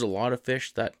 like there's a lot of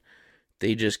fish that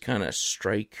they just kind of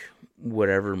strike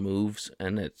whatever moves,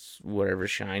 and it's whatever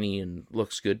shiny and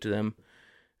looks good to them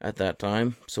at that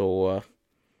time. So,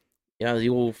 yeah, the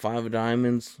old 5 of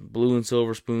diamonds, blue and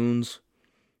silver spoons.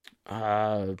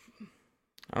 I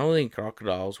don't think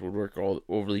crocodiles would work all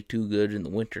overly too good in the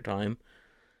wintertime.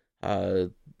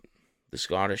 The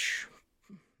Swedish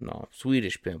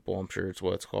pimple, I'm sure it's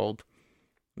what it's called.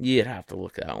 You'd have to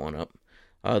look that one up.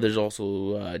 There's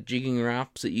also jigging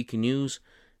wraps that you can use,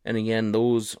 and again,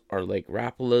 those are like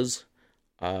Rapalas,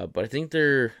 but I think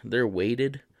they're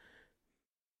weighted.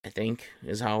 I think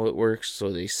is how it works.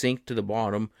 So they sink to the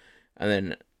bottom, and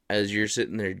then as you're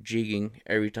sitting there jigging,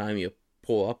 every time you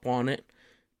pull up on it,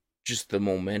 just the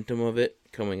momentum of it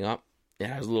coming up, it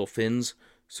has little fins,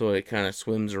 so it kind of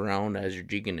swims around as you're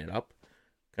jigging it up,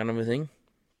 kind of a thing.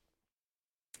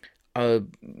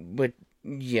 But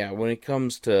yeah, when it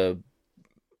comes to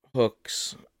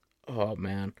hooks, oh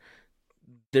man,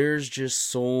 there's just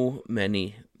so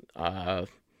many.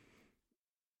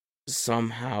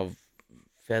 Some have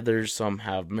feathers, some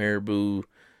have marabou,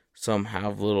 some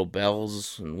have little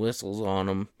bells and whistles on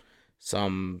them,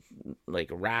 some like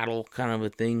rattle kind of a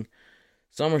thing.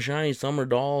 Some are shiny, some are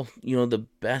dull. You know, the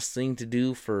best thing to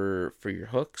do for your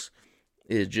hooks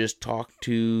is just talk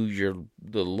to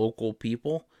the local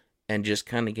people and just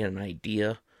kind of get an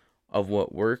idea of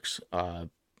what works.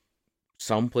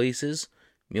 Some places,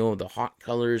 you know, the hot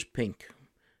color is pink.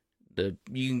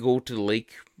 You can go to the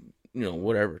lake, you know,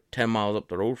 whatever, 10 miles up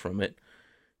the road from it,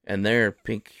 and there,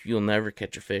 pink, you'll never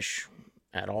catch a fish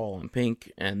at all in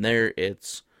pink, and there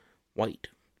it's white.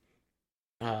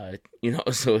 You know,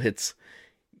 so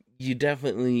you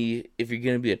definitely, if you're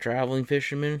going to be a traveling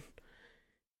fisherman,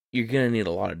 you're going to need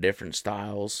a lot of different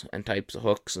styles and types of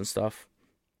hooks and stuff.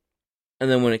 And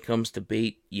then when it comes to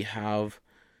bait, you have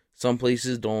some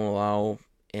places don't allow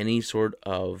any sort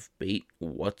of bait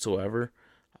whatsoever.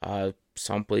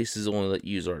 Some places only let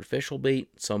you use artificial bait.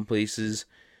 Some places,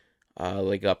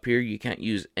 like up here, you can't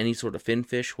use any sort of fin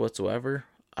fish whatsoever.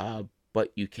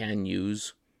 But you can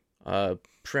use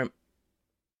shrimp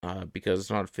because it's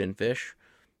not a fin fish.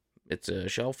 It's a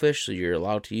shellfish, so you're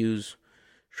allowed to use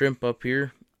shrimp up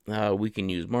here. We can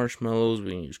use marshmallows.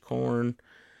 We can use corn.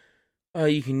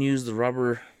 You can use the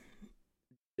rubber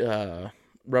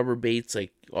baits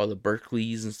like all the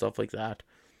Berkeleys and stuff like that.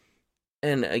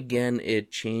 And again,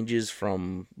 it changes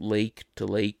from lake to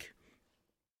lake.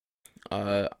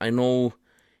 I know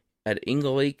at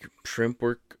Ingle Lake, shrimp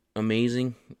work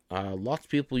amazing. Lots of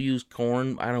people use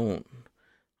corn. I don't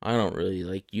really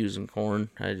like using corn.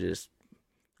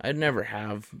 I never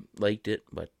have liked it,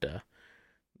 but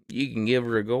you can give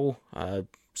it a go.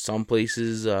 Some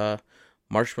places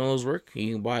marshmallows work.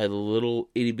 You can buy the little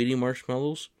itty bitty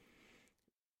marshmallows.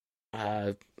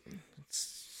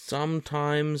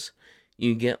 Sometimes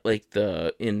you get like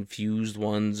the infused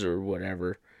ones or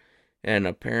whatever, and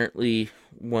apparently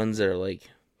ones that are like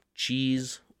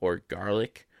cheese or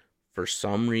garlic, for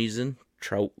some reason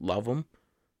trout love them.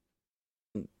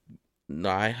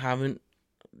 I haven't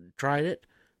tried it,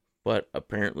 but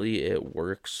apparently it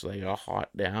works like a hot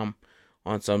damn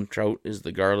on some trout is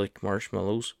the garlic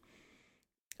marshmallows.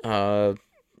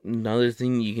 Another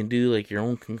thing you can do, like your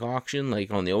own concoction,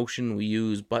 like on the ocean we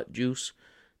use butt juice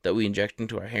that we inject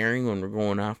into our herring when we're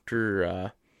going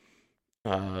after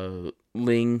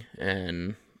ling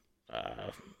and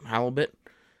halibut.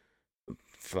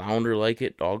 Flounder like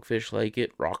it, dogfish like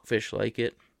it, rockfish like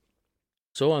it.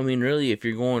 So I mean, really, if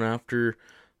you're going after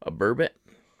a burbot,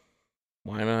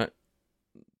 why not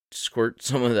squirt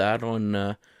some of that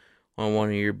on one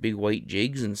of your big white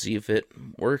jigs and see if it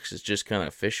works? It's just kind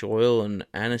of fish oil and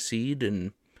aniseed,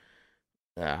 and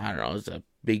I don't know, it's a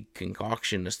big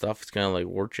concoction of stuff. It's kind of like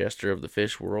Worcester of the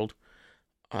fish world.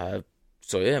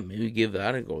 So yeah, maybe give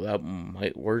that a go. That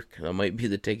might work. That might be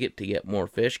the ticket to get more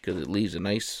fish because it leaves a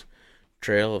nice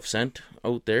trail of scent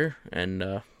out there,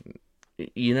 and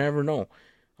you never know.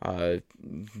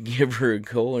 Give her a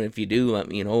go, and if you do, let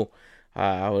me know.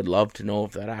 I would love to know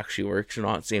if that actually works or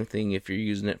not. Same thing if you're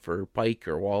using it for pike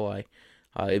or walleye.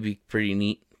 It'd be pretty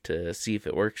neat to see if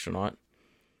it works or not.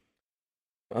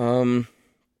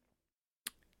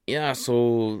 Yeah,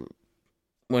 so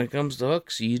when it comes to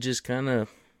hooks, you just kind of,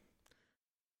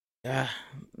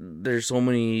 there's so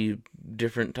many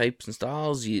different types and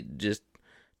styles. You just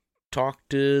talk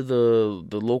to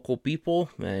the local people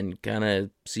and kind of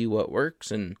see what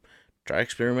works and try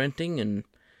experimenting. And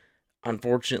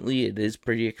unfortunately, it is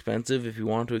pretty expensive if you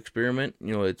want to experiment.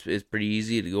 You know, it's pretty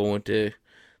easy to go into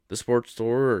the sports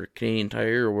store or Canadian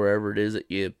Tire or wherever it is that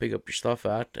you pick up your stuff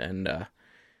at, and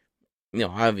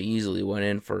I've easily went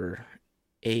in for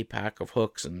a pack of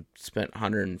hooks and spent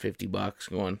 $150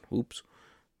 going, oops.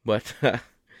 But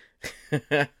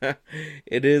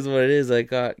it is what it is. I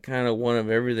got kind of one of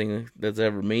everything that's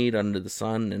ever made under the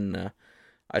sun, and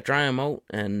I try them out,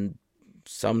 and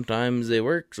sometimes they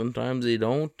work, sometimes they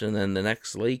don't, and then the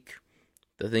next lake,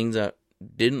 the things that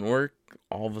didn't work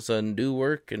all of a sudden do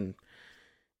work, and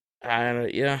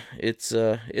it's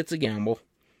a gamble.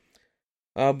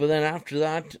 But then after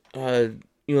that, the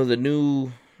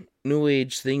new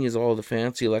age thing is all the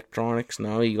fancy electronics.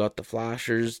 Now you got the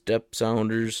flashers, depth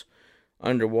sounders,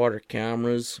 underwater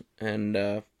cameras, and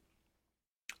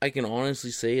I can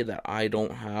honestly say that I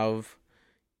don't have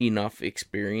enough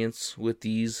experience with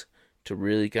these to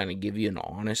really kind of give you an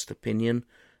honest opinion.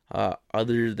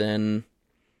 Other than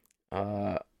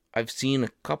I've seen a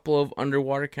couple of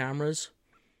underwater cameras.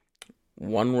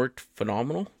 One worked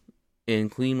phenomenal in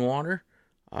clean water,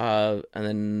 and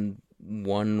then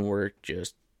one worked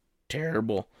just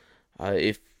terrible.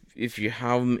 If you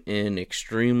have them in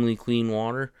extremely clean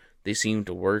water, they seem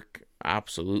to work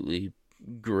absolutely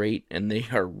great, and they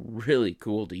are really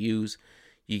cool to use.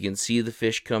 You can see the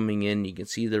fish coming in, you can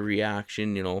see the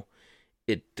reaction.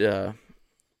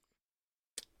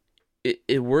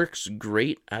 It works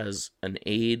great as an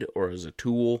aid or as a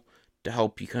tool to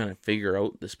help you kind of figure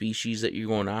out the species that you're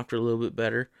going after a little bit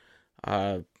better,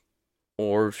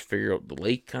 or figure out the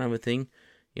lake kind of a thing.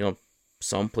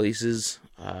 Some places,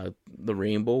 the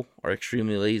rainbow, are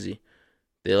extremely lazy.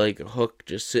 They like a hook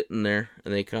just sitting there,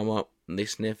 and they come up and they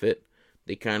sniff it,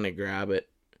 they kind of grab it,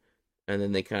 and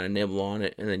then they kind of nibble on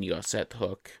it, and then you got to set the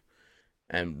hook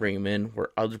and bring them in. Where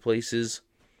other places,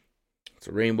 it's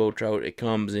a rainbow trout, it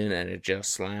comes in and it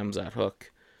just slams that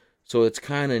hook. So it's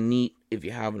kind of neat if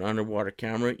you have an underwater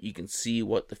camera. You can see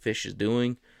what the fish is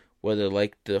doing, whether they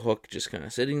like the hook just kind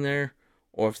of sitting there,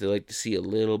 or if they like to see a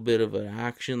little bit of an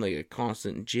action, like a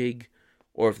constant jig,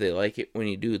 or if they like it when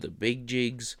you do the big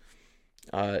jigs.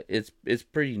 It's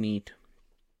pretty neat.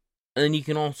 And then you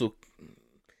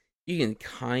can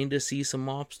kind of see some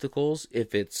obstacles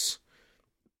if it's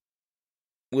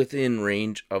within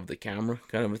range of the camera,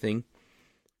 kind of a thing.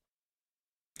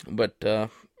 But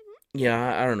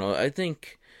yeah, I don't know. I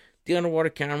think the underwater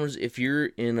cameras, if you're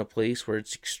in a place where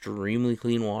it's extremely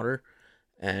clean water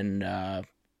and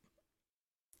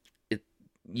it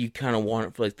you kind of want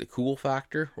it for like the cool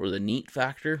factor or the neat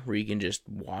factor where you can just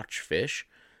watch fish,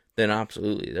 then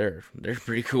absolutely they're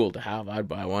pretty cool to have. I'd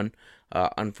buy one.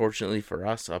 Unfortunately for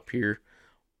us up here,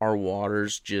 our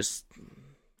waters just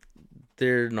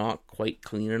they're not quite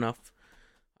clean enough.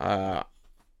 Uh,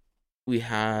 we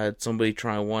had somebody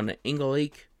try one at Ingle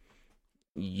Lake.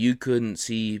 You couldn't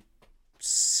see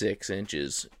 6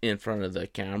 inches in front of the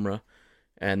camera,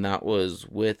 and that was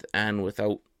with and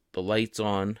without the lights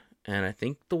on. And I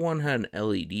think the one had an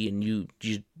LED, and you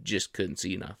just couldn't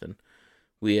see nothing.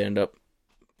 We end up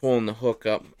pulling the hook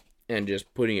up and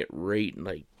just putting it right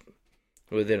like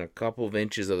within a couple of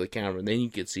inches of the camera, and then you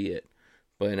could see it.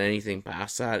 But anything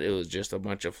past that, it was just a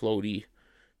bunch of floaty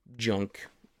junk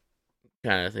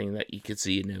kind of thing that you could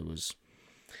see, and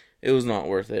it was not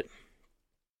worth it.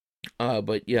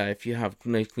 But yeah, if you have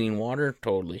nice clean water,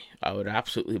 totally, I would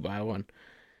absolutely buy one.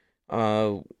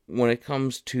 When it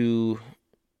comes to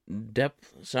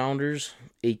depth sounders,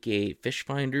 aka fish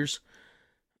finders,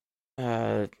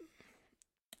 uh,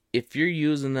 if you're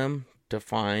using them to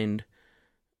find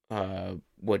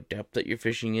what depth that you're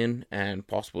fishing in and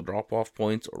possible drop off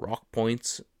points or rock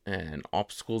points and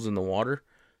obstacles in the water,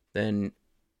 then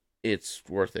it's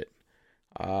worth it.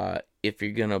 If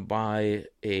you're gonna buy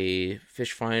a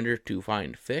fish finder to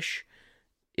find fish,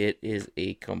 it is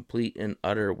a complete and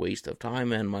utter waste of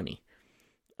time and money.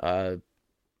 Uh,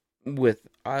 with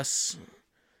us,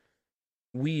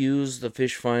 we use the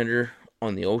fish finder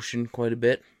on the ocean quite a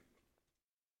bit.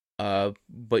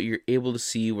 But you're able to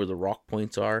see where the rock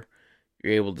points are.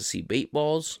 You're able to see bait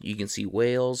balls, you can see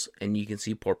whales, and you can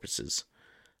see porpoises.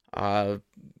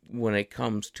 When it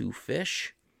comes to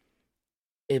fish,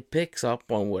 it picks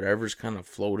up on whatever's kind of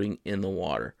floating in the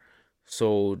water.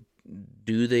 So,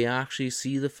 do they actually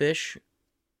see the fish?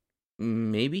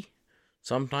 Maybe.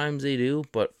 Sometimes they do,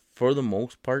 but for the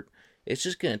most part, it's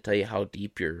just going to tell you how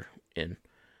deep you're in.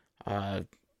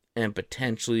 And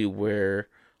potentially where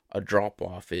a drop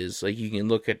off is. Like you can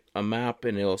look at a map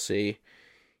and it'll say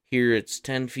here it's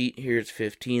 10 feet, here it's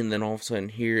 15, then all of a sudden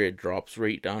here it drops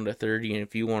right down to 30. And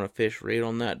if you want to fish right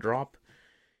on that drop,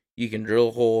 you can drill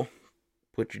a hole,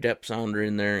 put your depth sounder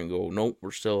in there and go, nope,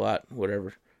 we're still at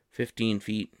whatever, 15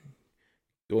 feet.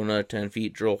 Go another 10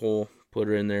 feet, drill a hole, put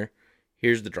her in there.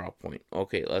 Here's the drop point.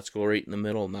 Okay, let's go right in the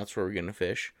middle, and that's where we're going to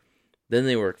fish. Then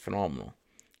they work phenomenal.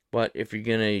 But if you're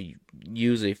going to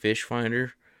use a fish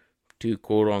finder to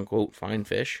quote unquote find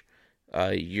fish,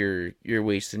 you're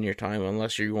wasting your time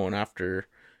unless you're going after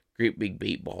great big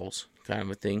bait balls kind of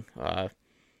a thing.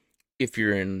 If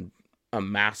you're in a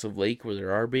massive lake where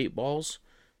there are bait balls,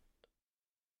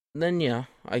 then yeah,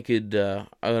 I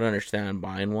would understand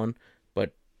buying one.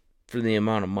 But for the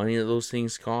amount of money that those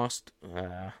things cost,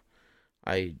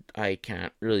 I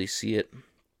can't really see it.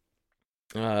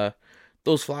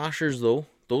 Those flashers though,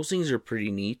 those things are pretty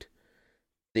neat.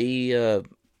 They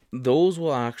those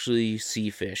will actually see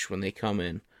fish when they come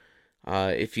in.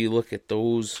 If you look at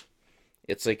those,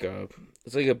 it's like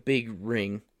a big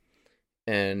ring,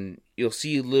 and you'll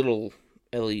see little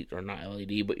LED or not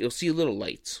LED, but you'll see little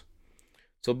lights.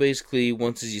 So basically,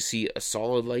 once as you see a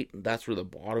solid light, that's where the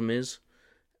bottom is,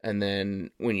 and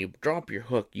then when you drop your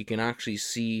hook, you can actually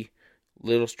see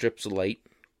little strips of light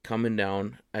coming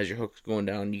down as your hook's going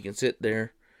down. You can sit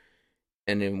there,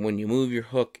 and then when you move your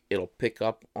hook, it'll pick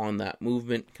up on that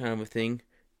movement kind of a thing,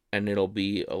 and it'll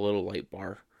be a little light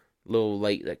bar, little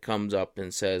light that comes up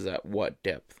and says at what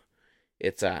depth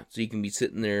it's at. So you can be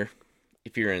sitting there,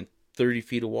 if you're in 30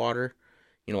 feet of water,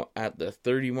 at the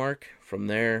 30 mark, from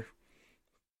there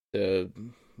to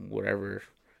whatever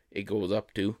it goes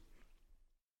up to,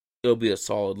 it'll be a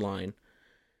solid line.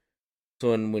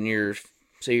 So when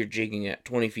say you're jigging at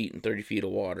 20 feet and 30 feet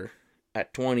of water,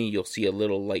 at 20, you'll see a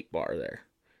little light bar there.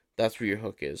 That's where your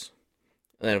hook is.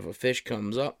 And then if a fish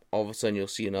comes up, all of a sudden you'll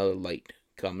see another light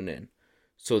coming in.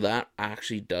 So that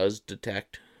actually does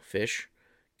detect fish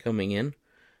coming in.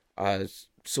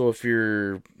 So if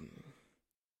you're...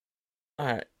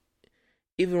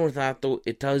 even with that though,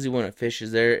 it tells you when a fish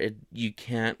is there. You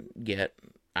can't get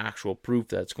actual proof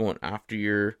that's going after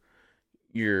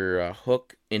your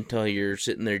hook until you're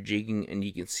sitting there jigging and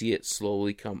you can see it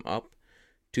slowly come up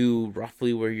to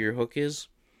roughly where your hook is.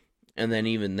 And then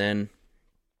even then,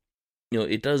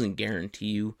 it doesn't guarantee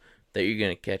you that you're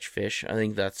going to catch fish. I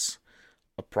think that's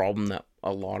a problem that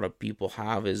a lot of people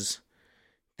have is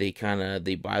they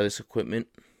buy this equipment,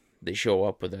 they show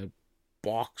up with a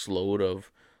box load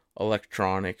of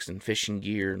electronics and fishing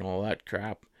gear and all that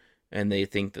crap, and they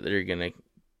think that they're gonna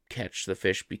catch the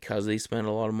fish because they spend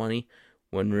a lot of money.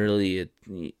 When really,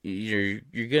 you're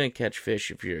gonna catch fish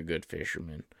if you're a good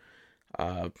fisherman.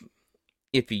 Uh,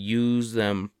 if you use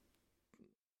them,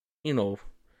 you know,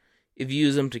 if you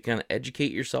use them to kind of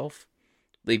educate yourself,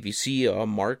 like if you see a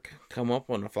mark come up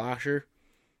on a flasher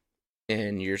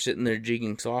and you're sitting there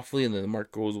jigging softly and then the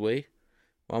mark goes away,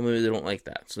 well, maybe they don't like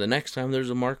that. So the next time there's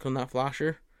a mark on that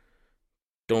flasher,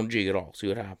 don't jig at all. See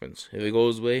what happens. If it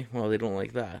goes away, well, they don't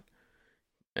like that.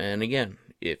 And again,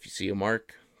 if you see a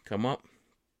mark come up,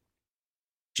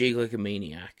 jig like a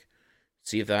maniac.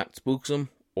 See if that spooks them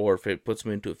or if it puts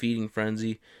them into a feeding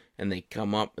frenzy and they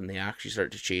come up and they actually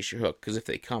start to chase your hook. Because if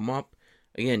they come up,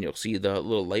 again, you'll see the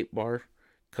little light bar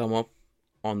come up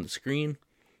on the screen,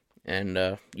 and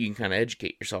you can kind of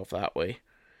educate yourself that way.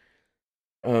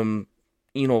 For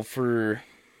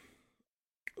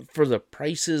the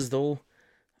prices though,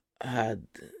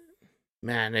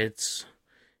 man, it's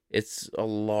a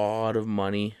lot of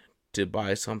money to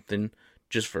buy something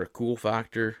just for a cool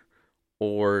factor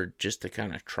or just to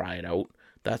kind of try it out.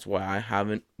 That's why I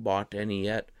haven't bought any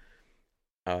yet.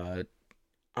 I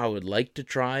would like to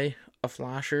try a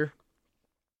flasher.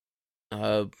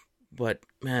 But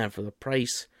man, for the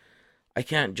price, I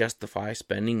can't justify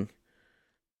spending.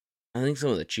 I think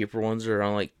some of the cheaper ones are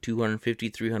around like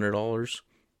 $250, $300.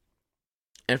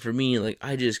 And for me, like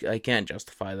I can't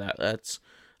justify that. That's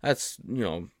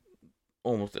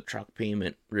almost a truck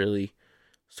payment, really.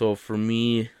 So for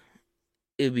me,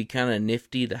 it'd be kind of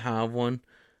nifty to have one,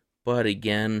 but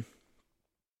again,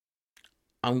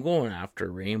 I'm going after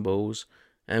rainbows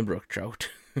and brook trout.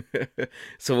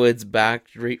 So it's back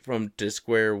right from to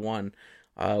square one.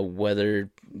 Whether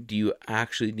do you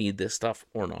actually need this stuff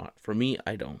or not? For me,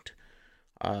 I don't.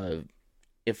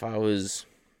 If I was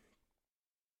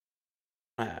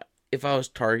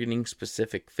targeting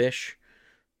specific fish,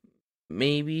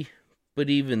 maybe. But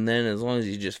even then, as long as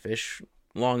you just fish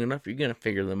long enough, you're gonna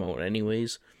figure them out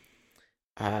anyways.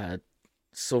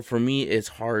 So for me, it's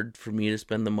hard for me to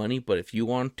spend the money. But if you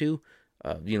want to,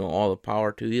 all the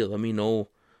power to you. Let me know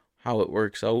how it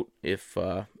works out. If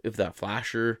that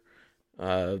flasher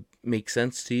makes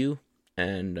sense to you,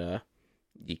 and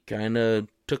you kind of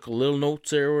took a little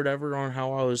notes there or whatever on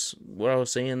what I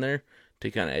was saying there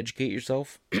to kind of educate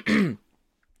yourself. If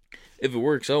it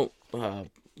works out,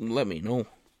 let me know.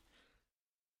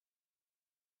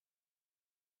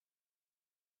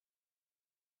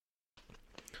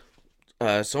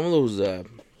 Some of those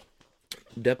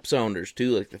depth sounders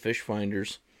too, like the fish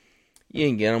finders, you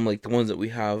can get them like the ones that we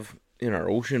have in our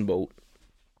ocean boat.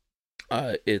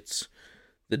 It's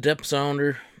the depth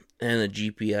sounder and the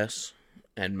GPS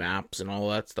and maps and all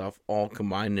that stuff all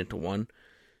combined into one.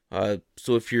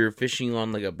 So if you're fishing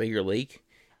on like a bigger lake,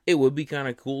 it would be kind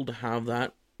of cool to have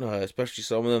that. Especially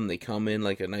some of them, they come in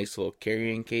like a nice little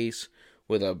carrying case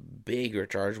with a big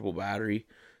rechargeable battery,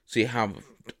 so you have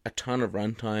a ton of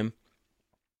runtime.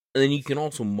 And then you can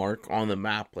also mark on the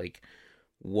map like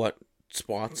what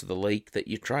spots of the lake that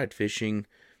you tried fishing.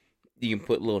 You can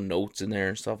put little notes in there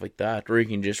and stuff like that, or you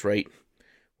can just write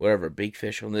whatever, big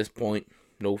fish on this point,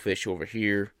 no fish over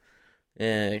here,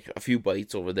 a few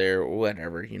bites over there, or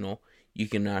whatever. You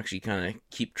can actually kind of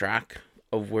keep track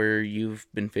of where you've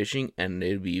been fishing, and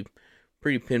it'd be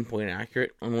pretty pinpoint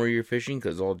accurate on where you're fishing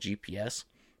because it's all GPS.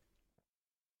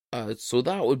 So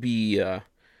that would be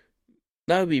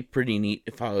pretty neat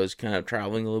if I was kind of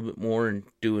traveling a little bit more and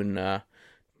doing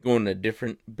going to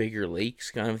different bigger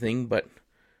lakes kind of thing. But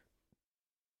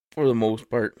for the most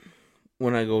part,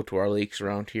 when I go to our lakes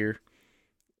around here,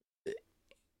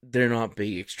 they're not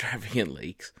big extravagant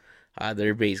lakes.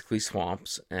 They're basically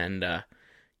swamps, and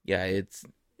yeah,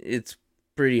 it's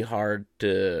pretty hard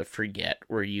to forget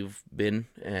where you've been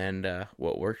and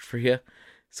what worked for you.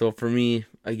 So for me,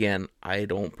 again, I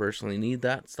don't personally need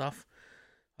that stuff.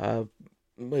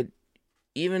 But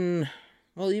even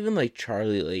like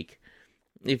Charlie Lake,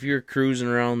 if you're cruising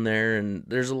around there, and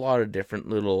there's a lot of different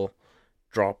little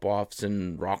drop-offs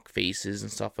and rock faces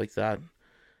and stuff like that.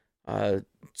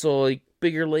 So like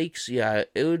bigger lakes, yeah,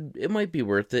 it might be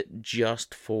worth it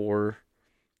just for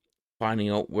finding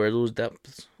out where those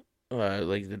depths,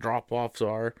 like the drop-offs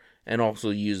are, and also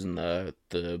using the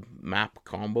map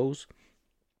combos.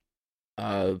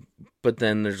 But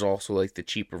then there's also like the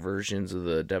cheaper versions of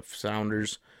the depth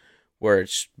sounders where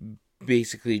it's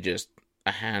basically just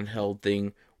a handheld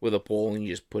thing with a pole, and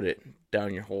you just put it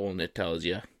down your hole and it tells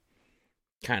you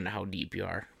kind of how deep you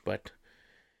are. But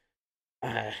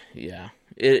Yeah,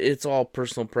 it's all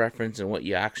personal preference and what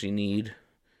you actually need.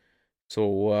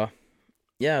 So,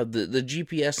 yeah, the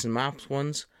GPS and maps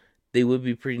ones, they would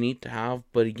be pretty neat to have,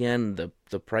 but again,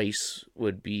 the price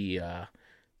would be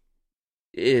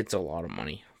it's a lot of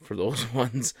money for those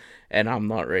ones, and I'm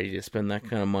not ready to spend that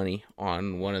kind of money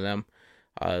on one of them.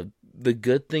 The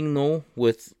good thing though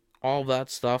with all that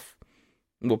stuff,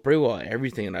 well, pretty well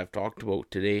everything that I've talked about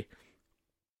today,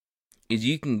 is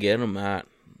you can get them at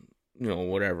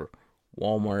whatever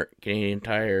Walmart, Canadian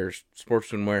Tires,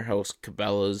 Sportsman Warehouse,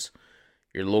 Cabela's,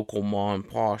 your local mom and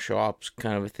paw shops,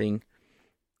 kind of a thing.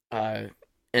 Uh,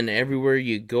 and everywhere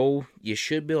you go, you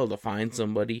should be able to find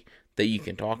somebody that you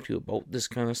can talk to about this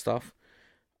kind of stuff.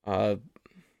 Uh,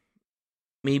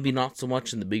 Maybe not so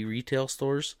much in the big retail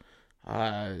stores.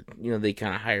 They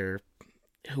kind of hire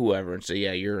whoever and say,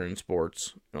 yeah, you're in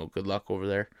sports. Good luck over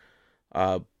there.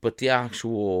 But the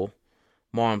actual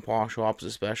mom and pop shops,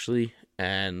 especially,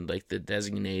 and like the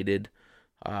designated,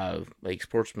 like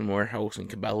Sportsman Warehouse and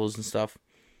Cabela's and stuff,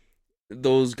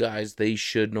 those guys, they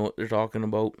should know what they're talking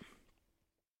about.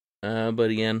 But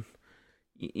again,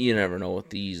 you never know with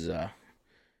these.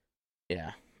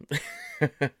 Yeah.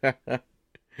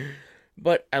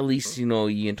 But at least you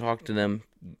can talk to them,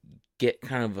 get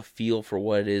kind of a feel for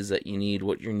what it is that you need,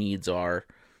 what your needs are,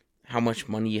 how much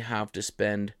money you have to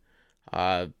spend.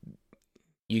 Uh,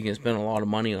 you can spend a lot of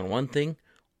money on one thing,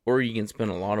 or you can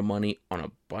spend a lot of money on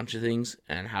a bunch of things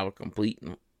and have a complete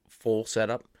and full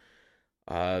setup.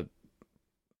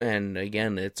 And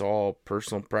again, it's all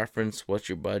personal preference. What's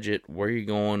your budget? Where you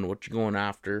going? What you going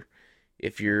after?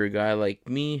 If you're a guy like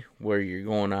me, where you're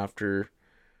going after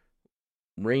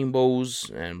rainbows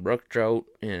and brook trout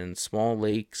and small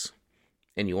lakes,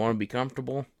 and you want to be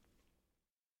comfortable,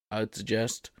 I would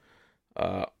suggest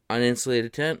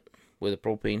uninsulated tent with a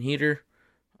propane heater,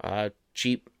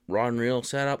 cheap rod and reel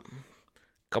setup,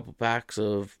 couple packs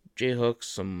of J hooks,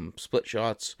 some split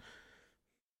shots,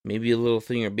 maybe a little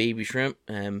thing of baby shrimp,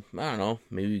 and I don't know,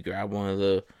 maybe grab one of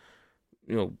the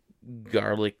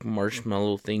garlic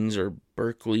marshmallow things or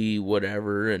Berkeley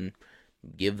whatever, and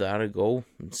give that a go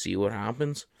and see what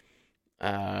happens.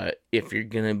 If you're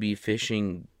gonna be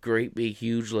fishing great big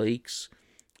huge lakes,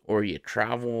 or you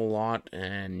travel a lot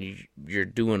and you're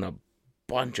doing a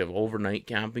bunch of overnight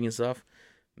camping and stuff,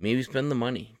 maybe spend the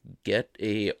money. Get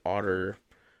a otter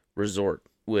resort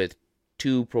with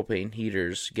 2 propane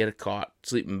heaters, get a cot,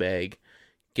 sleeping bag,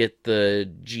 get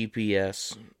the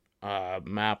GPS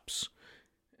maps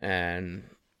and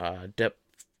depth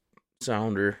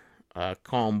sounder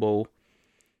combo.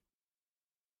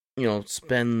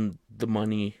 Spend the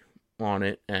money on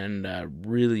it and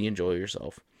really enjoy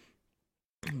yourself.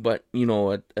 But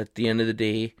at the end of the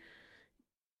day,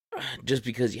 just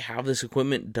because you have this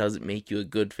equipment doesn't make you a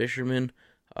good fisherman.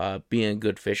 Being a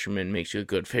good fisherman makes you a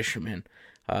good fisherman.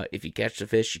 If you catch the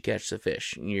fish, you catch the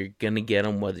fish. You're gonna get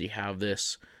them whether you have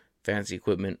this fancy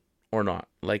equipment or not.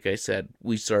 Like I said,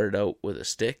 we started out with a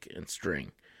stick and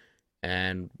string,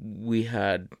 and we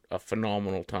had a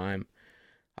phenomenal time.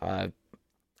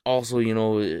 Also,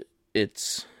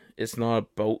 it's not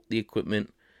about the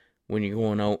equipment when you're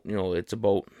going out. It's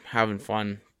about having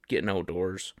fun, getting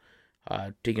outdoors,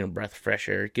 taking a breath of fresh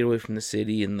air, get away from the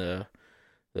city and the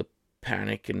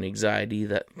panic and anxiety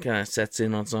that kind of sets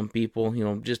in on some people.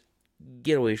 Just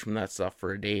get away from that stuff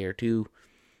for a day or two.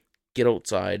 Get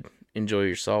outside, enjoy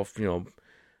yourself.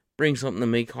 Bring something to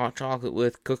make hot chocolate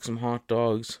with, cook some hot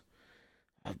dogs.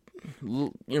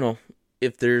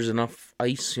 If there's enough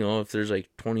ice, if there's like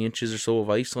 20 inches or so of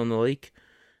ice on the lake,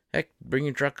 heck, bring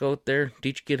your truck out there,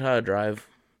 teach a kid how to drive.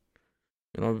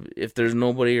 If there's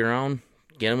nobody around,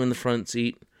 get them in the front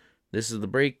seat. This is the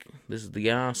brake, this is the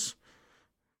gas.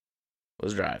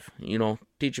 Let's drive.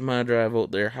 Teach them how to drive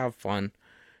out there, have fun,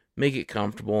 make it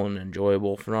comfortable and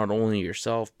enjoyable for not only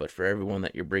yourself, but for everyone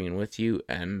that you're bringing with you.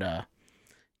 And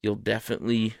you'll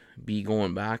definitely be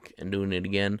going back and doing it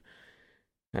again.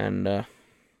 And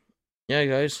yeah,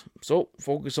 guys, so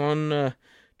focus on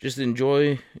just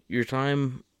enjoy your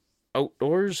time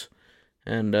outdoors,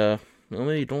 and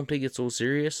maybe don't take it so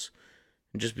serious.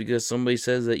 Just because somebody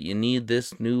says that you need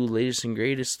this new latest and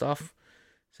greatest stuff,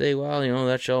 say, well,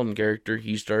 that Sheldon character,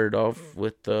 he started off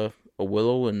with a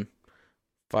willow and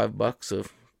 $5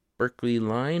 of Berkeley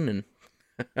line, and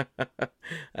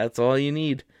that's all you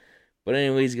need. But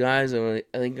anyways, guys, I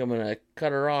think I'm going to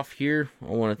cut her off here. I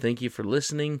want to thank you for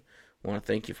listening. I want to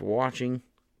thank you for watching.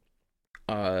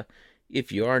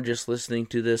 If you are just listening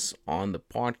to this on the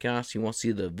podcast, you want to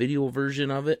see the video version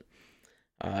of it,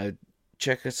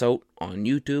 check us out on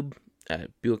YouTube at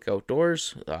Buick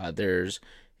Outdoors. There's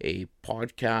a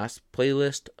podcast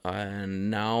playlist, and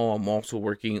now I'm also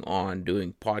working on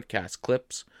doing podcast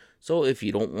clips. So if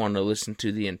you don't want to listen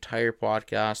to the entire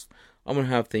podcast, I'm going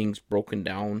to have things broken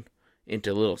down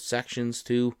into little sections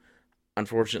too.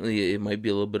 Unfortunately, it might be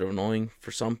a little bit annoying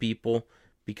for some people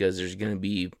because there's going to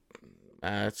be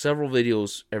several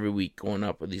videos every week going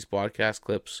up with these podcast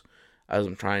clips as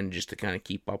I'm trying just to kind of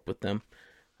keep up with them.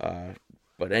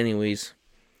 But anyways,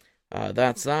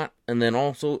 that's that. And then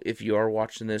also, if you are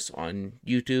watching this on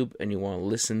YouTube and you want to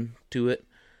listen to it,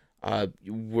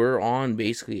 we're on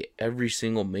basically every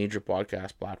single major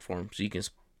podcast platform. So you can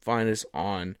find us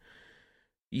on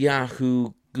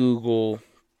Yahoo, Google,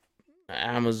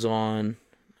 Amazon,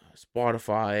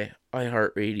 Spotify,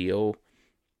 iHeartRadio.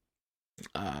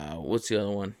 What's the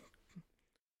other one?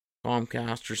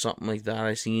 Comcast or something like that.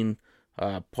 I seen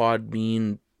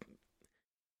Podbean.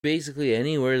 Basically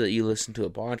anywhere that you listen to a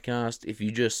podcast, if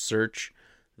you just search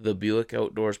the Buick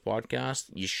Outdoors Podcast,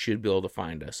 you should be able to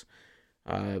find us.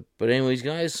 But anyways,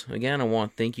 guys, again, I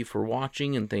want to thank you for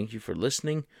watching and thank you for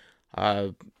listening.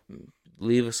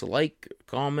 Leave us a like,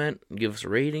 comment, give us a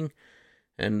rating,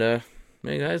 and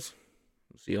hey guys,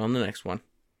 see you on the next one.